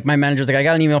was just like my manager's like, I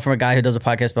got an email from a guy who does a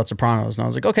podcast about Sopranos, and I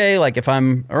was like, okay, like if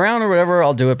I'm around or whatever,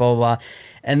 I'll do it. Blah blah blah.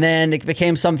 And then it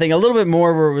became something a little bit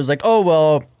more where it was like, oh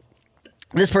well,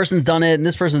 this person's done it and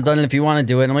this person's done it. If you want to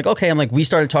do it, and I'm like, okay. I'm like, we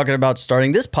started talking about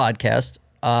starting this podcast.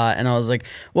 And I was like,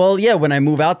 well, yeah, when I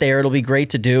move out there, it'll be great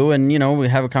to do. And, you know, we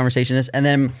have a conversation. And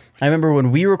then I remember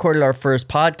when we recorded our first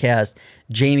podcast,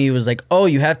 Jamie was like, oh,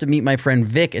 you have to meet my friend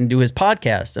Vic and do his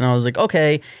podcast. And I was like,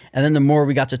 okay. And then the more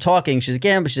we got to talking, she's like,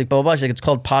 yeah, but she's like, blah, blah, blah. She's like, it's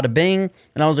called Pada Bing.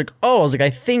 And I was like, oh, I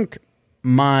think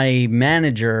my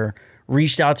manager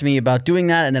reached out to me about doing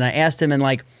that. And then I asked him, and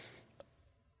like,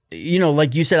 you know,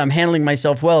 like you said, I'm handling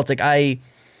myself well. It's like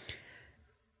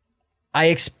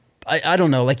I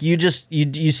don't know, like you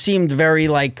seemed very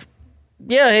like,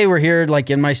 yeah, hey, we're here like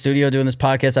in my studio doing this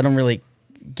podcast. I don't really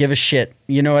give a shit.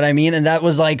 You know what I mean? And that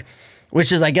was like,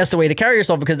 which is I guess the way to carry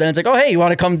yourself, because then it's like, oh, hey, you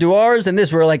want to come do ours and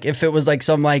this? Where like if it was like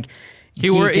some like he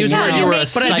was No, you were a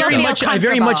but But I very Feel much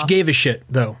comfortable. gave a shit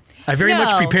though. I very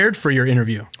much No. prepared for your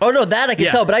interview. Oh no, that I can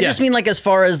Yeah, tell, but I yeah. just mean like as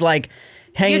far as like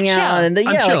hanging You're out chill. and I'm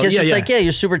yeah, chill. like it's Yeah, just yeah. like, yeah,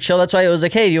 you're super chill. That's why it was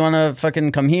like, hey, do you want to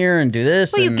fucking come here and do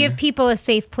this? Well, you and, give people a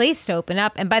safe place to open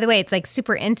up. And by the way, it's like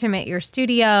super intimate, your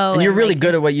studio. and you're really like,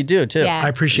 good at what you do too. Yeah. I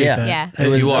appreciate Yeah. that. Yeah. It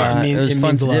was, You are. it was fun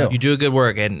means to a lot. do. You do good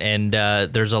work, and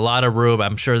there's a lot of room.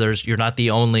 I'm sure you're not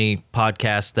the only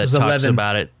podcast that There's talks 11.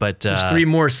 about it, but There's 3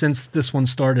 more since this one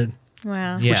started,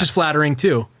 Wow. yeah. which is flattering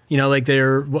too. You know, like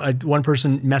one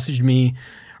person messaged me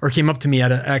or came up to me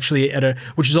at a,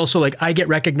 which is also like, I get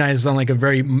recognized on like a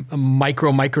very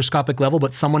microscopic level,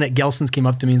 but someone at Gelson's came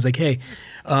up to me and was like, hey,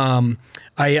 I'm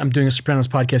doing a Sopranos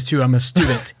podcast too. I'm a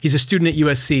student. He's a student at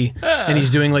USC and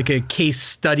he's doing like a case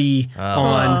study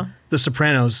on The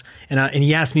Sopranos. And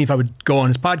he asked me if I would go on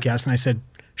his podcast. And I said,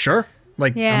 sure.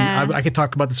 Like, Yeah. I could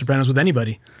talk about The Sopranos with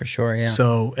anybody. For sure, yeah.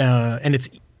 So, and it's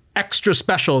extra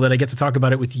special that I get to talk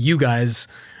about it with you guys,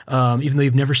 even though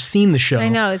you've never seen the show. I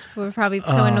know. We're probably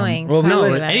so annoying. to well, talk no,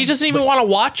 about and he it. doesn't even want to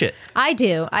watch it. I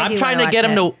do. I'm trying to get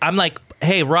him to. I'm like,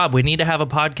 hey, Rob, we need to have a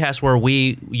podcast where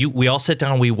we all sit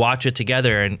down, we watch it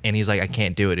together, and he's like, I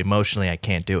can't do it emotionally. I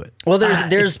can't do it. Well,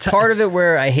 there's it's part of it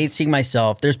where I hate seeing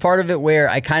myself. There's part of it where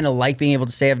I kind of like being able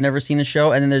to say I've never seen a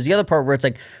show, and then there's the other part where it's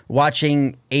like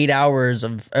watching 80 hours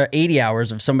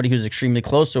of somebody who's extremely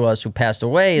close to us who passed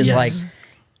away is Yes. like.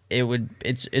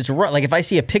 It's rough. Like if I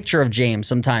see a picture of James,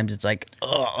 sometimes it's like,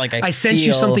 ugh, like I sent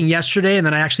you feel- something yesterday, and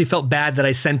then I actually felt bad that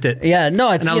I sent it. Yeah,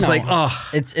 no, it's And I you was know, like, ugh.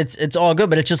 it's all good,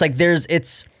 but it's just like there's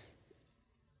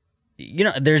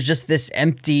just this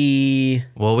empty.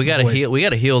 Well, we gotta heal. We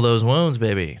gotta heal those wounds,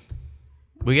 baby.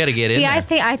 We gotta get in See,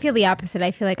 there. I feel the opposite.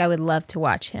 I feel like I would love to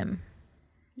watch him.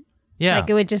 yeah. Like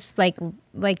it would just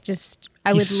just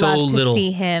I would He's so love to little,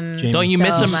 see him. James. Don't you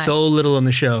miss him? much. So little on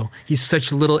the show. He's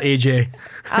such little AJ.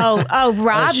 Oh,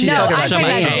 Rob. she's No, talking I'm about talking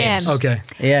about James. Jim. Okay.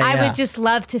 Yeah, I yeah. would just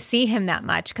love to see him that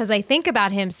much because I think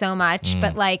about him so much.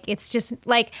 But like, it's just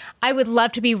like I would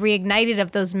love to be reignited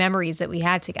of those memories that we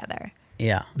had together.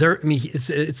 Yeah.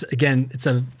 It's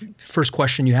a first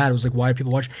question you had was like, why do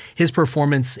people watch his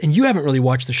performance? And you haven't really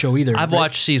watched the show either. I've right?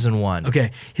 watched season 1.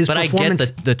 Okay, his but I get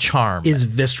performance the charm. is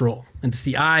visceral. And it's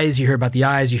the eyes. You hear about the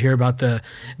eyes. You hear about the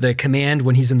command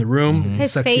when he's in the room.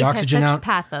 His Sucks face the has oxygen such out.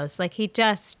 pathos. Like he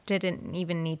just didn't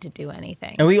even need to do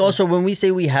anything. And we also, when we say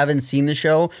we haven't seen the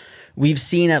show, we've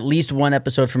seen at least one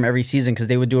episode from every season because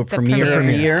they would do a premiere premiere,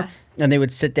 every year, yeah. and they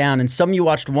would sit down. And some you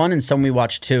watched one, and some we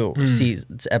watched two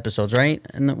episodes, right?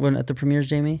 And when at the premieres,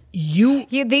 Jamie,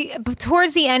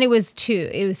 Towards the end, it was two.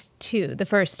 It was two. The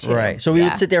first two. right? So we Yeah.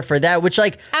 would sit there for that, which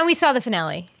like, And we saw the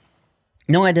finale.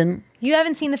 no, I didn't. You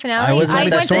haven't seen the finale? I wasn't I at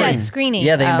that went to screening. that screening.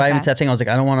 Yeah, they Oh, invited me okay. to that thing. I was like,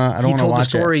 I don't want to. I don't He want to told the watch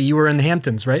story. it. You were in the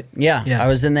Hamptons, right? Yeah, I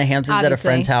was in the Hamptons at a Obviously.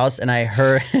 friend's house, and I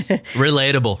heard,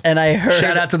 Relatable.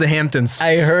 Shout out to the Hamptons.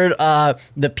 I heard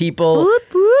the people. Whoop,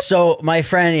 whoop. So my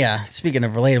friend, yeah, speaking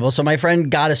of relatable, so my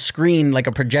friend got a screen, like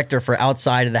a projector for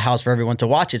outside of the house for everyone to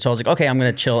watch it. So I was like, okay, I'm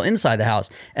going to chill inside the house.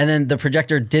 And then the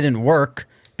projector didn't work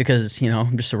because,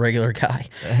 I'm just a regular guy.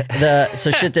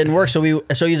 So shit didn't work. So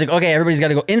he's like, okay, everybody's got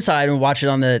to go inside and watch it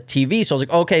on the TV. So I was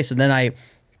like, okay. So then I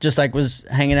just like was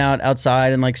hanging out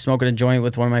outside and like smoking a joint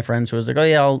with one of my friends who was like, oh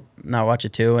yeah, I'll not watch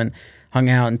it too. And hung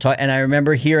out and talk. And I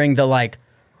remember hearing the like,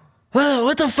 whoa,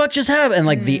 what the fuck just happened? And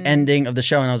like the ending of the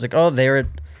show. And I was like, oh, there it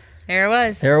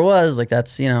was. Like,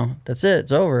 that's, that's it.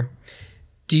 It's over.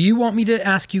 Do you want me to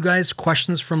ask you guys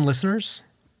questions from listeners?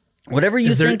 Whatever you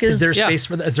Is there think is. there Yeah. space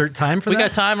for that? Is there time for We that?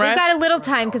 got time, We've right? got a little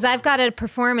time because I've got a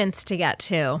performance to get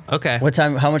to. Okay. What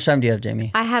time? How much time do you have,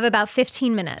 Jamie? I have about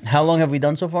 15 minutes. How long have we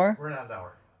done so far? We're at an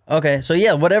hour. Okay, so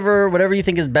yeah, whatever you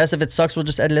think is best. If it sucks, we'll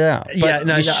just edit it out. Yeah, But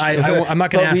no, we I'm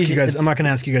not going to but ask we- you guys. it's- I'm not going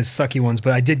to ask you guys sucky ones,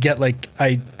 but I did get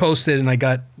I posted and I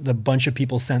got a bunch of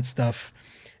people sent stuff,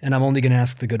 and I'm only going to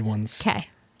ask the good ones. Okay.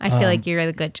 I feel like you're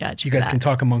the good judge. You for guys that. can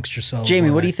talk amongst yourselves. Jamie,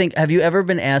 while what do I- you think? Have you ever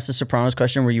been asked a Sopranos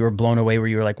question where you were blown away, where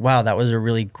you were like, "Wow, that was a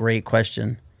really great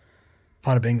question"?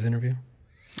 Pada Bing's interview.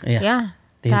 Yeah.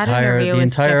 The that entire interview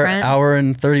was different. hour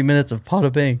and 30 minutes of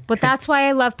Pada Bing. But that's why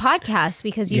I love podcasts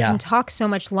because you Yeah. can talk so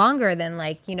much longer than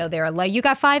they're like, you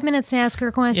got 5 minutes to ask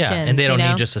her questions. Yeah, and they don't you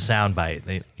know? need just a sound bite.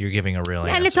 You're giving a real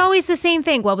answer. And it's always the same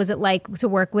thing. What was it like to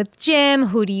work with Jim?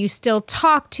 Who do you still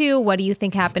talk to? What do you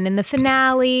think happened in the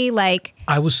finale? Like,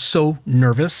 I was so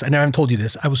nervous. I never even told you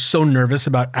this. I was so nervous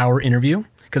about our interview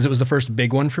because it was the first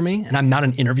big one for me. And I'm not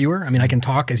an interviewer. I mean, I can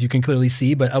talk, as you can clearly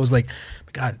see, but I was like,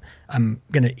 God, I'm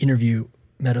going to interview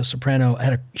Meadow Soprano. I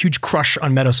had a huge crush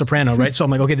on Meadow Soprano, right? So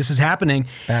I'm like, okay, this is happening.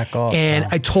 Back off, And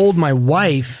bro. I told my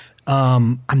wife,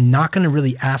 I'm not going to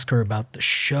really ask her about the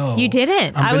show. You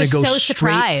didn't. I'm I gonna was go so straight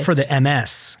surprised. for the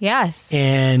MS. Yes.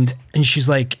 And she's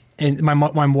like, and my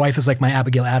wife is like my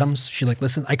Abigail Adams. She like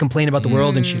listen. I complain about the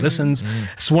world, and she listens.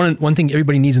 It's one thing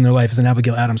everybody needs in their life is an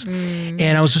Abigail Adams.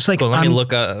 And I was just like, Well, let me I'm-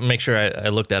 look. Make sure I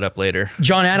look that up later.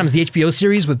 John Adams, the HBO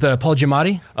series with Paul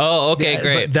Giamatti. Oh, okay, Yeah,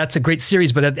 great. but that's a great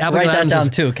series. But Abigail Write that Adams down is,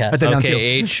 too, Cass. Write that down too.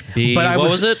 Okay, HB. But I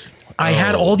What was it? I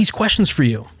had Oh. all these questions for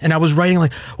you, and I was writing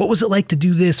like, what was it like to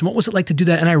do this, and what was it like to do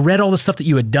that? And I read all the stuff that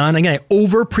you had done. Again, I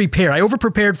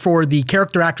over-prepared for the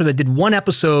character actor that did one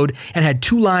episode and had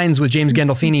 2 lines with James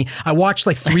Gandolfini. I watched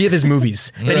like 3 of his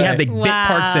movies that he had big bit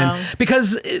parts in Wow.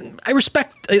 because I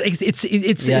respect it's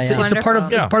Yeah. a part of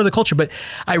Wonderful. part of the culture. But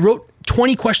I wrote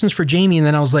 20 questions for Jamie, and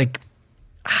then I was like,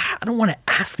 I don't want to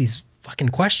ask these fucking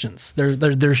questions. They're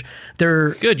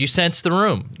Good. You sensed the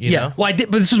room. You yeah. know? Well, I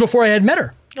did, but this was before I had met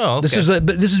her. Oh, okay.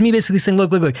 But this is me basically saying,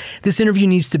 look, this interview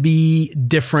needs to be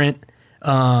different,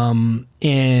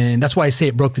 and that's why I say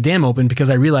it broke the dam open, because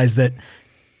I realized that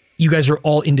you guys are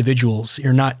all individuals.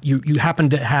 You're not you happen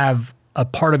to have a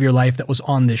part of your life that was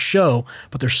on this show,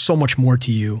 but there's so much more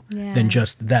to you than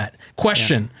just that.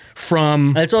 Question from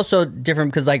And it's also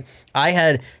different because like I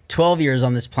had 12 years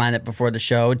on this planet before the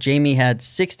show. Jamie had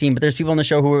 16, but there's people on the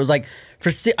show who was like,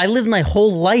 I lived my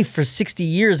whole life for 60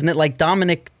 years, and it like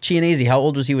Dominic Chianese. How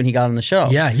old was he when he got on the show?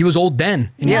 yeah, he was old then.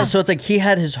 And Yeah, so it's like he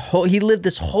lived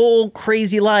this whole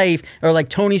crazy life, or like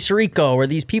Tony Sirico, or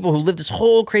these people who lived this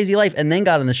whole crazy life and then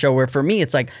got on the show. Where for me,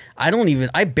 it's like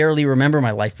I barely remember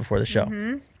my life before the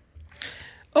show.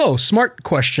 Oh, smart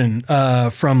question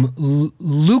from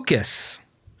Lucas.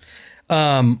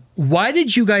 Why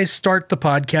did you guys start the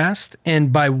podcast,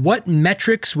 and by what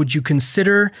metrics would you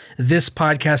consider this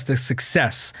podcast a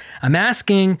success? I'm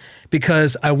asking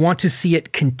because I want to see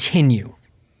it continue.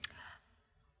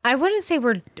 I wouldn't say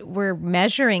we're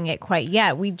measuring it quite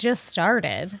yet. We just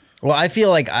started. Well, I feel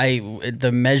like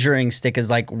the measuring stick is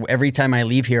like every time I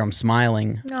leave here, I'm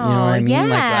smiling. You know what I mean?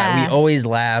 yeah. Like we always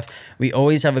laugh, we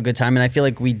always have a good time, and I feel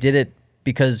like we did it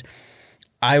because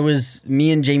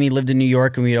me and Jamie lived in New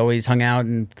York, and we'd always hung out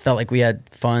and felt like we had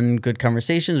fun, good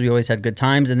conversations. We always had good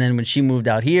times. And then when she moved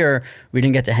out here, we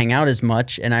didn't get to hang out as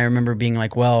much. And I remember being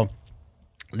like, well,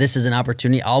 this is an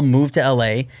opportunity. I'll move to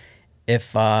LA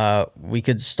if we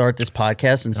could start this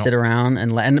podcast and sit around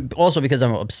and also because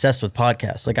I'm obsessed with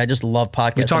podcasts. Like I just love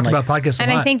podcasts. We talked I'm like, about podcasts a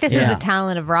And lot. I think this is Yeah. a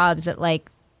talent of Rob's that like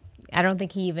I don't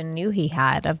think he even knew he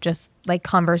had, of just like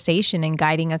conversation and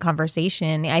guiding a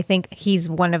conversation. I think he's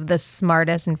one of the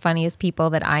smartest and funniest people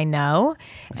that I know.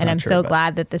 And not I'm true, so but-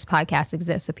 glad that this podcast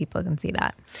exists so people can see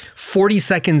that. 40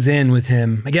 seconds in with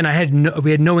him. Again,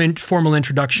 we had no formal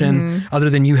introduction other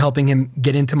than you helping him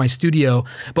get into my studio.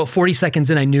 But 40 seconds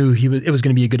in, I knew it was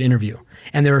going to be a good interview.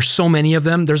 And there are so many of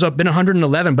them. There's been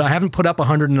 111, but I haven't put up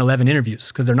 111 interviews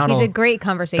because they're not He's all a great they're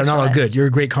conversationalist. not all good. You're a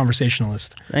great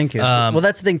conversationalist. Thank you. Well,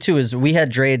 that's the thing too, is we had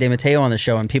Drea De Matteo on the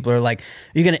show, and people are like, "Are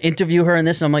you going to interview her in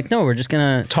this?" And I'm like, "No, we're just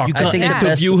going to Talk. You I can't think the best-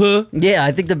 interview her? Yeah,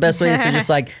 I think the best way is to just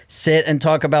like sit and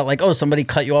talk about like, oh, somebody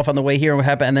cut you off on the way here and what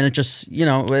happened, and then it just, you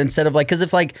know, instead of like, because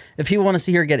if people want to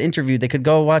see her get interviewed, they could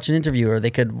go watch an interview, or they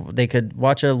could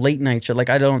watch a late night show. Like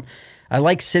I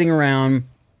like sitting around,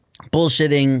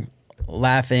 bullshitting,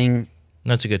 laughing.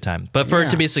 That's a good time. But for Yeah. it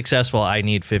to be successful, I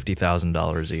need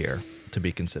 $50,000 a year to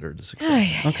be considered a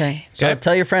success. Okay, so Okay.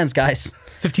 tell your friends, guys.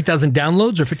 50,000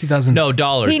 downloads or 50,000? No,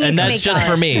 dollars. He needs And to that's make just for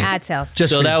dollars. me. Ad sales.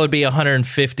 Just So for that you. would be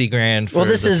 150 grand for Well,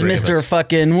 this the is three of Mr. us.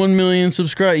 fucking 1 million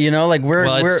subscribe. You know, like we're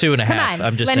Well, it's 2.5. Come on.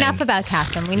 I'm just Enough saying. about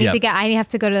Cassim. We need Yeah. to get. I have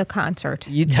to go to the concert.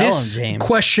 You tell This them, James.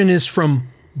 question is from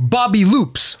Bobby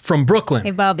Loops from Brooklyn.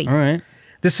 Hey, Bobby. All right.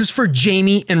 This is for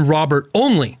Jamie and Robert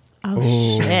only.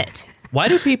 Oh shit. Why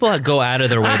do people go out of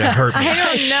their way to hurt me? I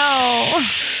don't know.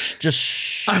 Just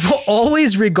shh. I've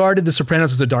always regarded The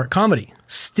Sopranos as a dark comedy.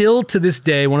 Still to this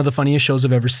day, one of the funniest shows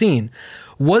I've ever seen.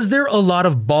 Was there a lot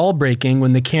of ball breaking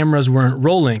when the cameras weren't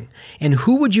rolling? And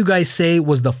who would you guys say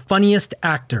was the funniest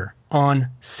actor on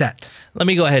set? Let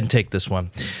me go ahead and take this one.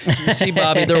 You see,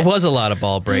 Bobby, there was a lot of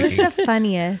ball Who's breaking. the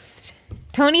funniest?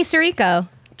 Tony Sirico.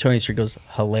 Tony Sirico's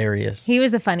hilarious. He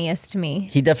was the funniest to me.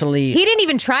 He definitely. He didn't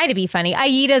even try to be funny.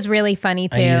 Aida's really funny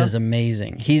too. Aida's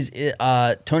amazing. He's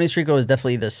Tony Sirico is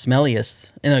definitely the smelliest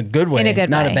in a good way, In a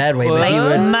good not way. a bad way. But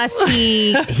Like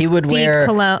musky, he would deep wear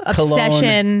cologne,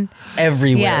 obsession.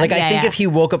 everywhere. Yeah, like I yeah, think yeah. if he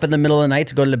woke up in the middle of the night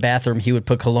to go to the bathroom, he would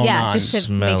put cologne Yeah, on just to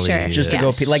Smelly. make sure. just to Yeah.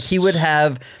 go pee. Like he would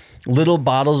have little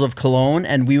bottles of cologne,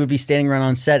 and we would be standing around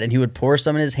on set, and he would pour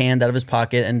some in his hand out of his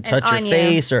pocket and touch your on you.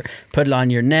 face or put it on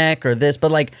your neck or this.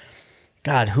 But like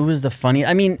God, who was the funny?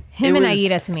 I mean, Him it and was,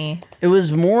 Aida to me. It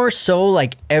was more so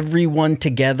like everyone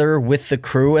together with the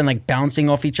crew and like bouncing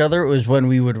off each other was when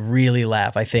we would really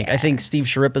laugh, I think. I think Steve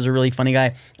Sharip is a really funny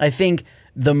guy. I think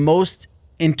the most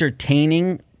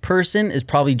entertaining person is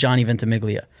probably Johnny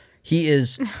Ventimiglia. He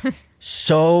is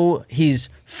he's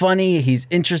funny, he's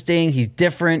interesting, he's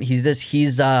different, he's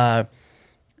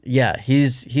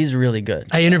really good.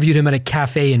 I interviewed him at a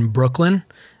cafe in Brooklyn,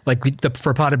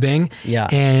 for Pada Bing. Yeah.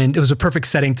 And it was a perfect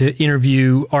setting to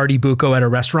interview Artie Bucco at a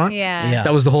restaurant. Yeah.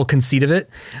 That was the whole conceit of it.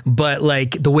 But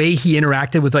like the way he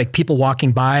interacted with like people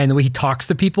walking by and the way he talks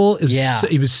to people, he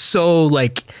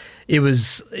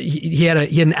had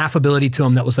an affability to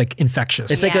him that was like infectious.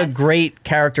 It's like a great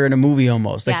character in a movie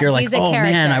almost. Like Yes, you're like, he's a oh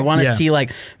man, character. I want to Yeah. see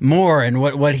like more and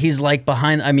what he's like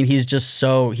behind. I mean, he's just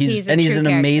so He's a an true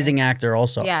amazing actor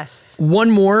also. Yes.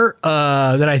 One more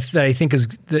that I think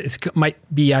might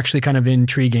be actually kind of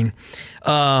intriguing.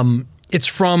 It's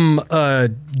from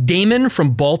Damon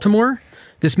from Baltimore.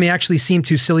 This may actually seem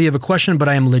too silly of a question, but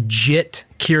I am legit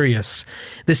curious.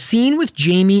 The scene with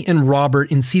Jamie and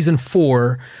Robert in season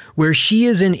 4, where she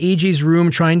is in AJ's room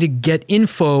trying to get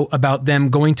info about them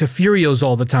going to Furio's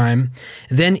all the time.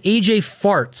 Then AJ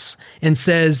farts and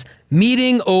says,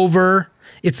 "Meeting over."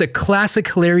 It's a classic,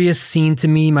 hilarious scene to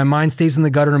me. My mind stays in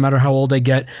the gutter no matter how old I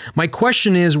get. My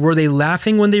question is, were they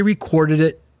laughing when they recorded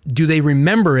it? Do they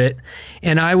remember it?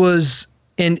 And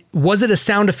was it a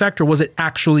sound effect or was it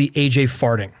actually AJ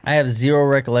farting? I have zero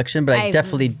recollection, but I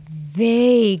definitely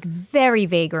Very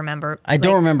vague remember. I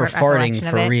don't remember farting recollection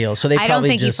of for it. real. So they I don't probably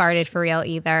think just you farted for real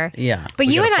either. Yeah. But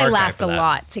We you got a and I fart guy laughed for a that.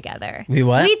 lot together. We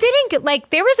what? We didn't get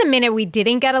there was a minute we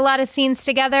didn't get a lot of scenes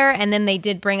together, and then they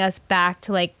did bring us back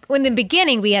to in the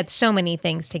beginning we had so many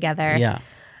things together. Yeah.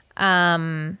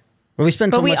 But we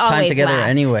spent but so we much time always together laughed.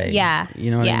 anyway. Yeah.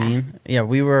 You know what Yeah. I mean? Yeah,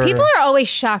 we were. People are always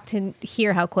shocked to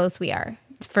hear how close we are.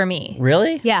 For me.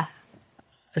 Really? Yeah.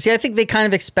 See, I think they kind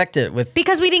of expect it with.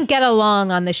 Because we didn't get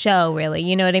along on the show, really.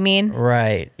 You know what I mean?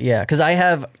 Right. Yeah. Because I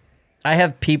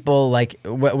have people like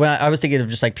when I was thinking of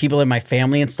just like people in my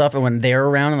family and stuff, and when they're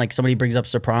around and like somebody brings up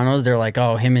Sopranos, they're like,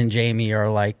 "Oh, him and Jamie are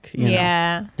like, you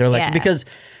know." They're like Yeah. because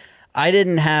I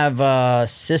didn't have a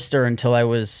sister until I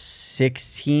was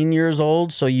 16 years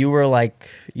old, so you were like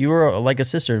a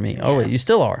sister to me. Oh, you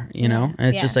still are, you know. And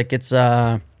it's Yeah. just like it's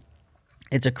a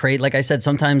crate. Like I said,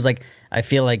 sometimes like I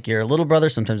feel like you're a little brother.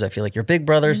 Sometimes I feel like you're big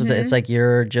brother. Sometimes it's like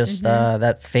you're just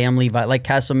that family vibe. Like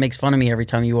Castle makes fun of me every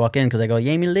time you walk in because I go,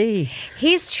 Jamie Lee.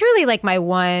 He's truly like my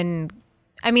one.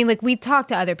 I mean, like we talk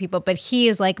to other people, but he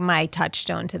is like my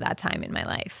touchstone to that time in my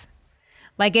life.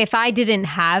 Like if I didn't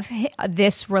have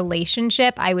this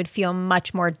relationship, I would feel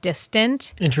much more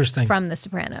distant Interesting. from The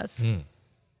Sopranos.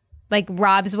 Like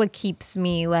Rob's what keeps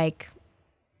me like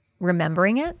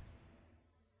remembering it.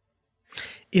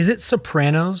 Is it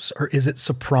Sopranos or is it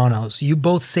Sopranos? You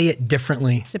both say it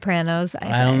differently. Sopranos.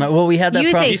 I don't know. Well, we had that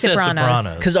You problem. say He says Sopranos.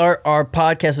 Sopranos. Because our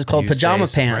podcast is called You Pajama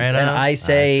say Pants, Soprano, and I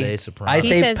say Soprano. He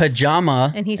say says-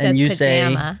 pajama, And he says you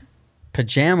pajama. say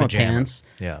pajama Pajama. pants.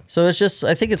 Yeah. So it's just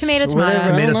I think it's Tomato, whatever. tomato. I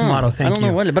don't Tomato, know. tomato, thank I don't know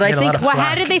you. what, but I Get a think lot of Well, how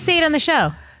flack. did they say it on the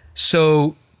show?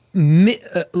 So, Dr.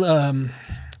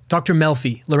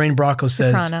 Melfi, Lorraine Bracco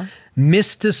says, Soprano.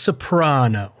 Mr.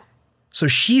 Soprano. So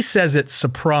she says it's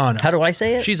Soprano. how do I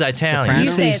say it? She's Italian. Soprano? you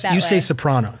say say it that you way. say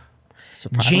Soprano.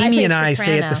 Soprano. Jamie say and I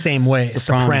say it soprano. the same way.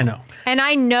 Soprano. Soprano. And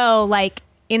I know, like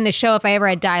in the show, if I ever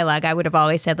had dialogue, I would have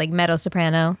always said like mezzo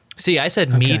soprano. See, I said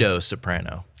Mito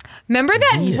Soprano. Remember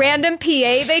that random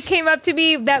PA they came up to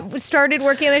me that started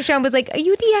working on the show and was like, "Are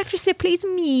you the actress that plays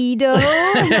Mido?"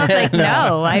 And I was like,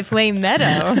 "No, I play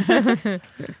Meadow."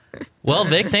 Well,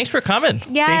 Vic, thanks for coming.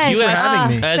 Yes. Thank you. for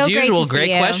having me. As so great usual, to see great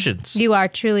you. questions. You are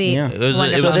truly Yeah. It was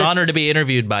wonderful. an this- honor to be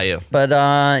interviewed by you. But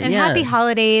And yeah. happy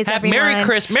holidays, everyone. Merry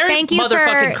Thank you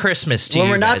motherfucking for Christmas to when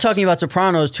you we're not guys. talking about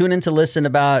Sopranos, tune in to listen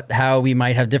about how we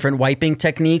might have different wiping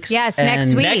techniques. Yes, next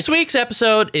and week. Next week's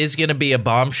episode is going to be a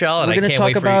bombshell, and We're I gonna can't talk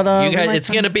wait for about, you guys. we might It's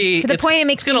talk- going to be To the point it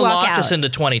makes it's going me to walk launch out. us into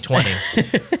 2020.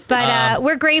 But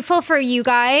we're grateful for you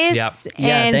guys. Yep. Yeah,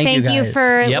 And thank you thank you guys.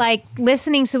 for Yep. like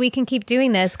listening so we can keep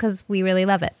doing this because we really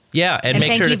love it. Yeah, and make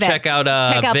thank sure to you, Vic. check out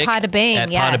Vic Pada Bing, at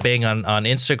yes. Pada Bing on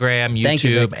Instagram, Thank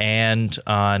you, YouTube, Vic. and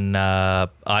on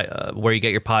where you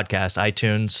get your podcast,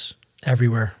 iTunes.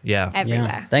 Everywhere. Yeah, Everywhere.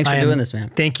 Yeah. Thanks for I doing am- this,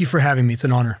 man. Thank you for having me. It's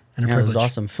an honor and a Yeah, it privilege. was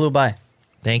awesome. Flew by.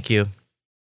 thank you.